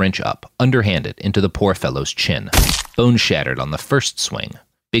swung his wrench up, underhanded, into the poor fellow's chin. Bone shattered on the first swing.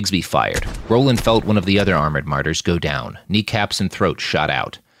 Bigsby fired. Roland felt one of the other armored martyrs go down. Kneecaps and throats shot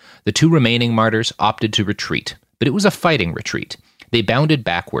out. The 2 remaining martyrs opted to retreat, but it was a fighting retreat. They bounded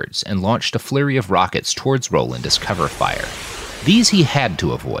backwards and launched a flurry of rockets towards Roland as cover fire. These he had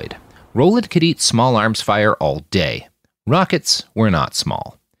to avoid. Roland could eat small arms fire all day. Rockets were not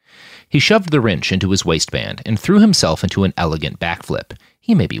small. He shoved the wrench into his waistband and threw himself into an elegant backflip.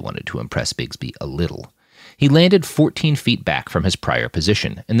 He maybe wanted to impress Bigsby a little. He landed 14 feet back from his prior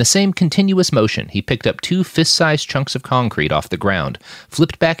position. In the same continuous motion, he picked up 2 fist-sized chunks of concrete off the ground,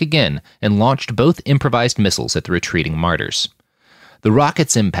 flipped back again, and launched both improvised missiles at the retreating martyrs. The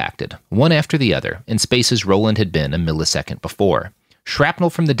rockets impacted, one after the other, in spaces Roland had been a millisecond before.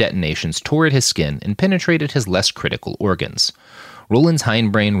 Shrapnel from the detonations tore at his skin and penetrated his less critical organs. Roland's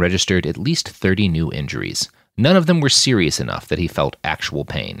hindbrain registered at least 30 new injuries. None of them were serious enough that he felt actual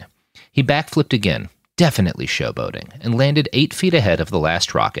pain. He backflipped again, definitely showboating, and landed 8 feet ahead of the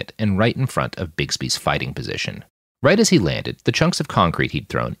last rocket and right in front of Bigsby's fighting position. Right as he landed, the chunks of concrete he'd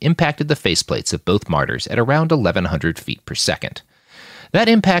thrown impacted the faceplates of both martyrs at around 1,100 feet per second. That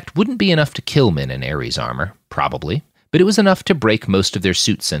impact wouldn't be enough to kill men in Ares armor, probably, but it was enough to break most of their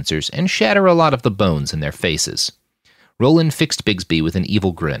suit sensors and shatter a lot of the bones in their faces. Roland fixed Bigsby with an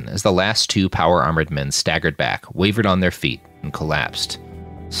evil grin as the last 2 power-armored men staggered back, wavered on their feet, and collapsed.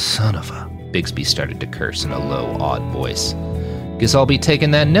 Son of a... Bigsby started to curse in a low, odd voice. Guess I'll be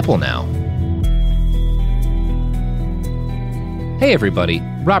taking that nipple now. Hey everybody,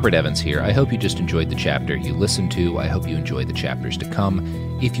 Robert Evans here. I hope you just enjoyed the chapter you listened to. I hope you enjoy the chapters to come.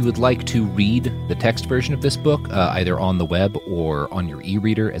 If you would like to read the text version of this book, either on the web or on your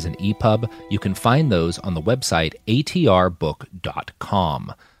e-reader as an EPUB, you can find those on the website atrbook.com.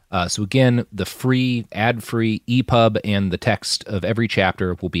 So again, the free, ad-free EPUB and the text of every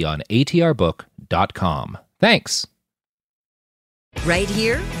chapter will be on atrbook.com. Thanks! Right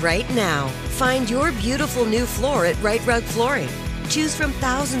here, right now. Find your beautiful new floor at Right Rug Flooring. Choose from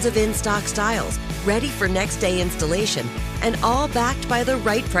thousands of in-stock styles, ready for next-day installation, and all backed by the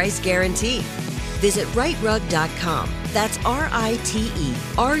right price guarantee. Visit rightrug.com. That's RITERUG.com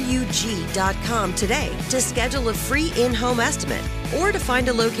today to schedule a free in-home estimate or to find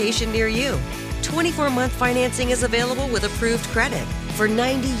a location near you. 24-month financing is available with approved credit. For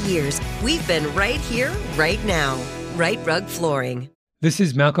 90 years, we've been right here, right now. Right Rug Flooring. This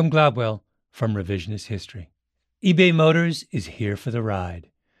is Malcolm Gladwell from Revisionist History. eBay Motors is here for the ride.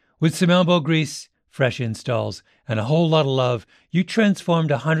 With some elbow grease, fresh installs, and a whole lot of love, you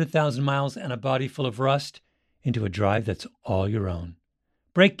transformed 100,000 miles and a body full of rust into a drive that's all your own.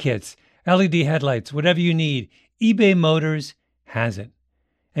 Brake kits, LED headlights, whatever you need, eBay Motors has it.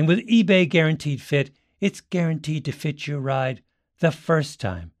 And with eBay Guaranteed Fit, it's guaranteed to fit your ride the first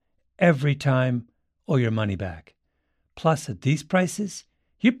time, every time, or your money back. Plus, at these prices,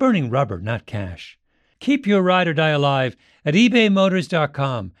 you're burning rubber, not cash. Keep your ride or die alive at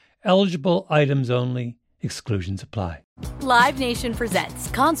ebaymotors.com. Eligible items only. Exclusions apply. Live Nation presents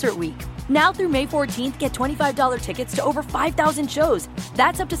Concert Week. Now through May 14th, get $25 tickets to over 5,000 shows.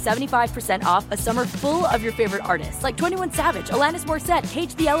 That's up to 75% off a summer full of your favorite artists like 21 Savage, Alanis Morissette,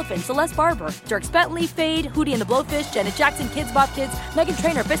 Cage the Elephant, Celeste Barber, Dierks Bentley, Fade, Hootie and the Blowfish, Janet Jackson, Kidz Bop Kids, Meghan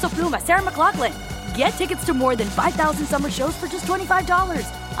Trainor, Peso Pluma, Sarah McLachlan. Get tickets to more than 5,000 summer shows for just $25.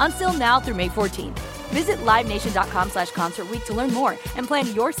 Until now through May 14th. Visit LiveNation.com/Concert Week to learn more and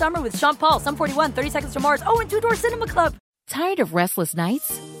plan your summer with Sean Paul, Sum 41, 30 Seconds to Mars, and Two Door Cinema Club. Tired of restless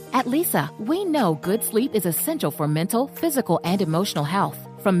nights? At Leesa, we know good sleep is essential for mental, physical, and emotional health.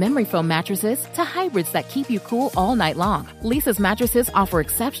 From memory foam mattresses to hybrids that keep you cool all night long, Leesa's mattresses offer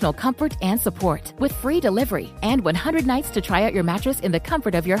exceptional comfort and support with free delivery and 100 nights to try out your mattress in the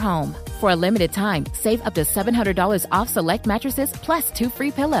comfort of your home. For a limited time, save up to $700 off select mattresses plus 2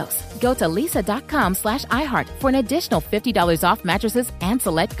 free pillows. Go to leesa.com/iHeart for an additional $50 off mattresses and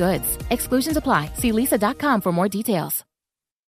select goods. Exclusions apply. See leesa.com for more details.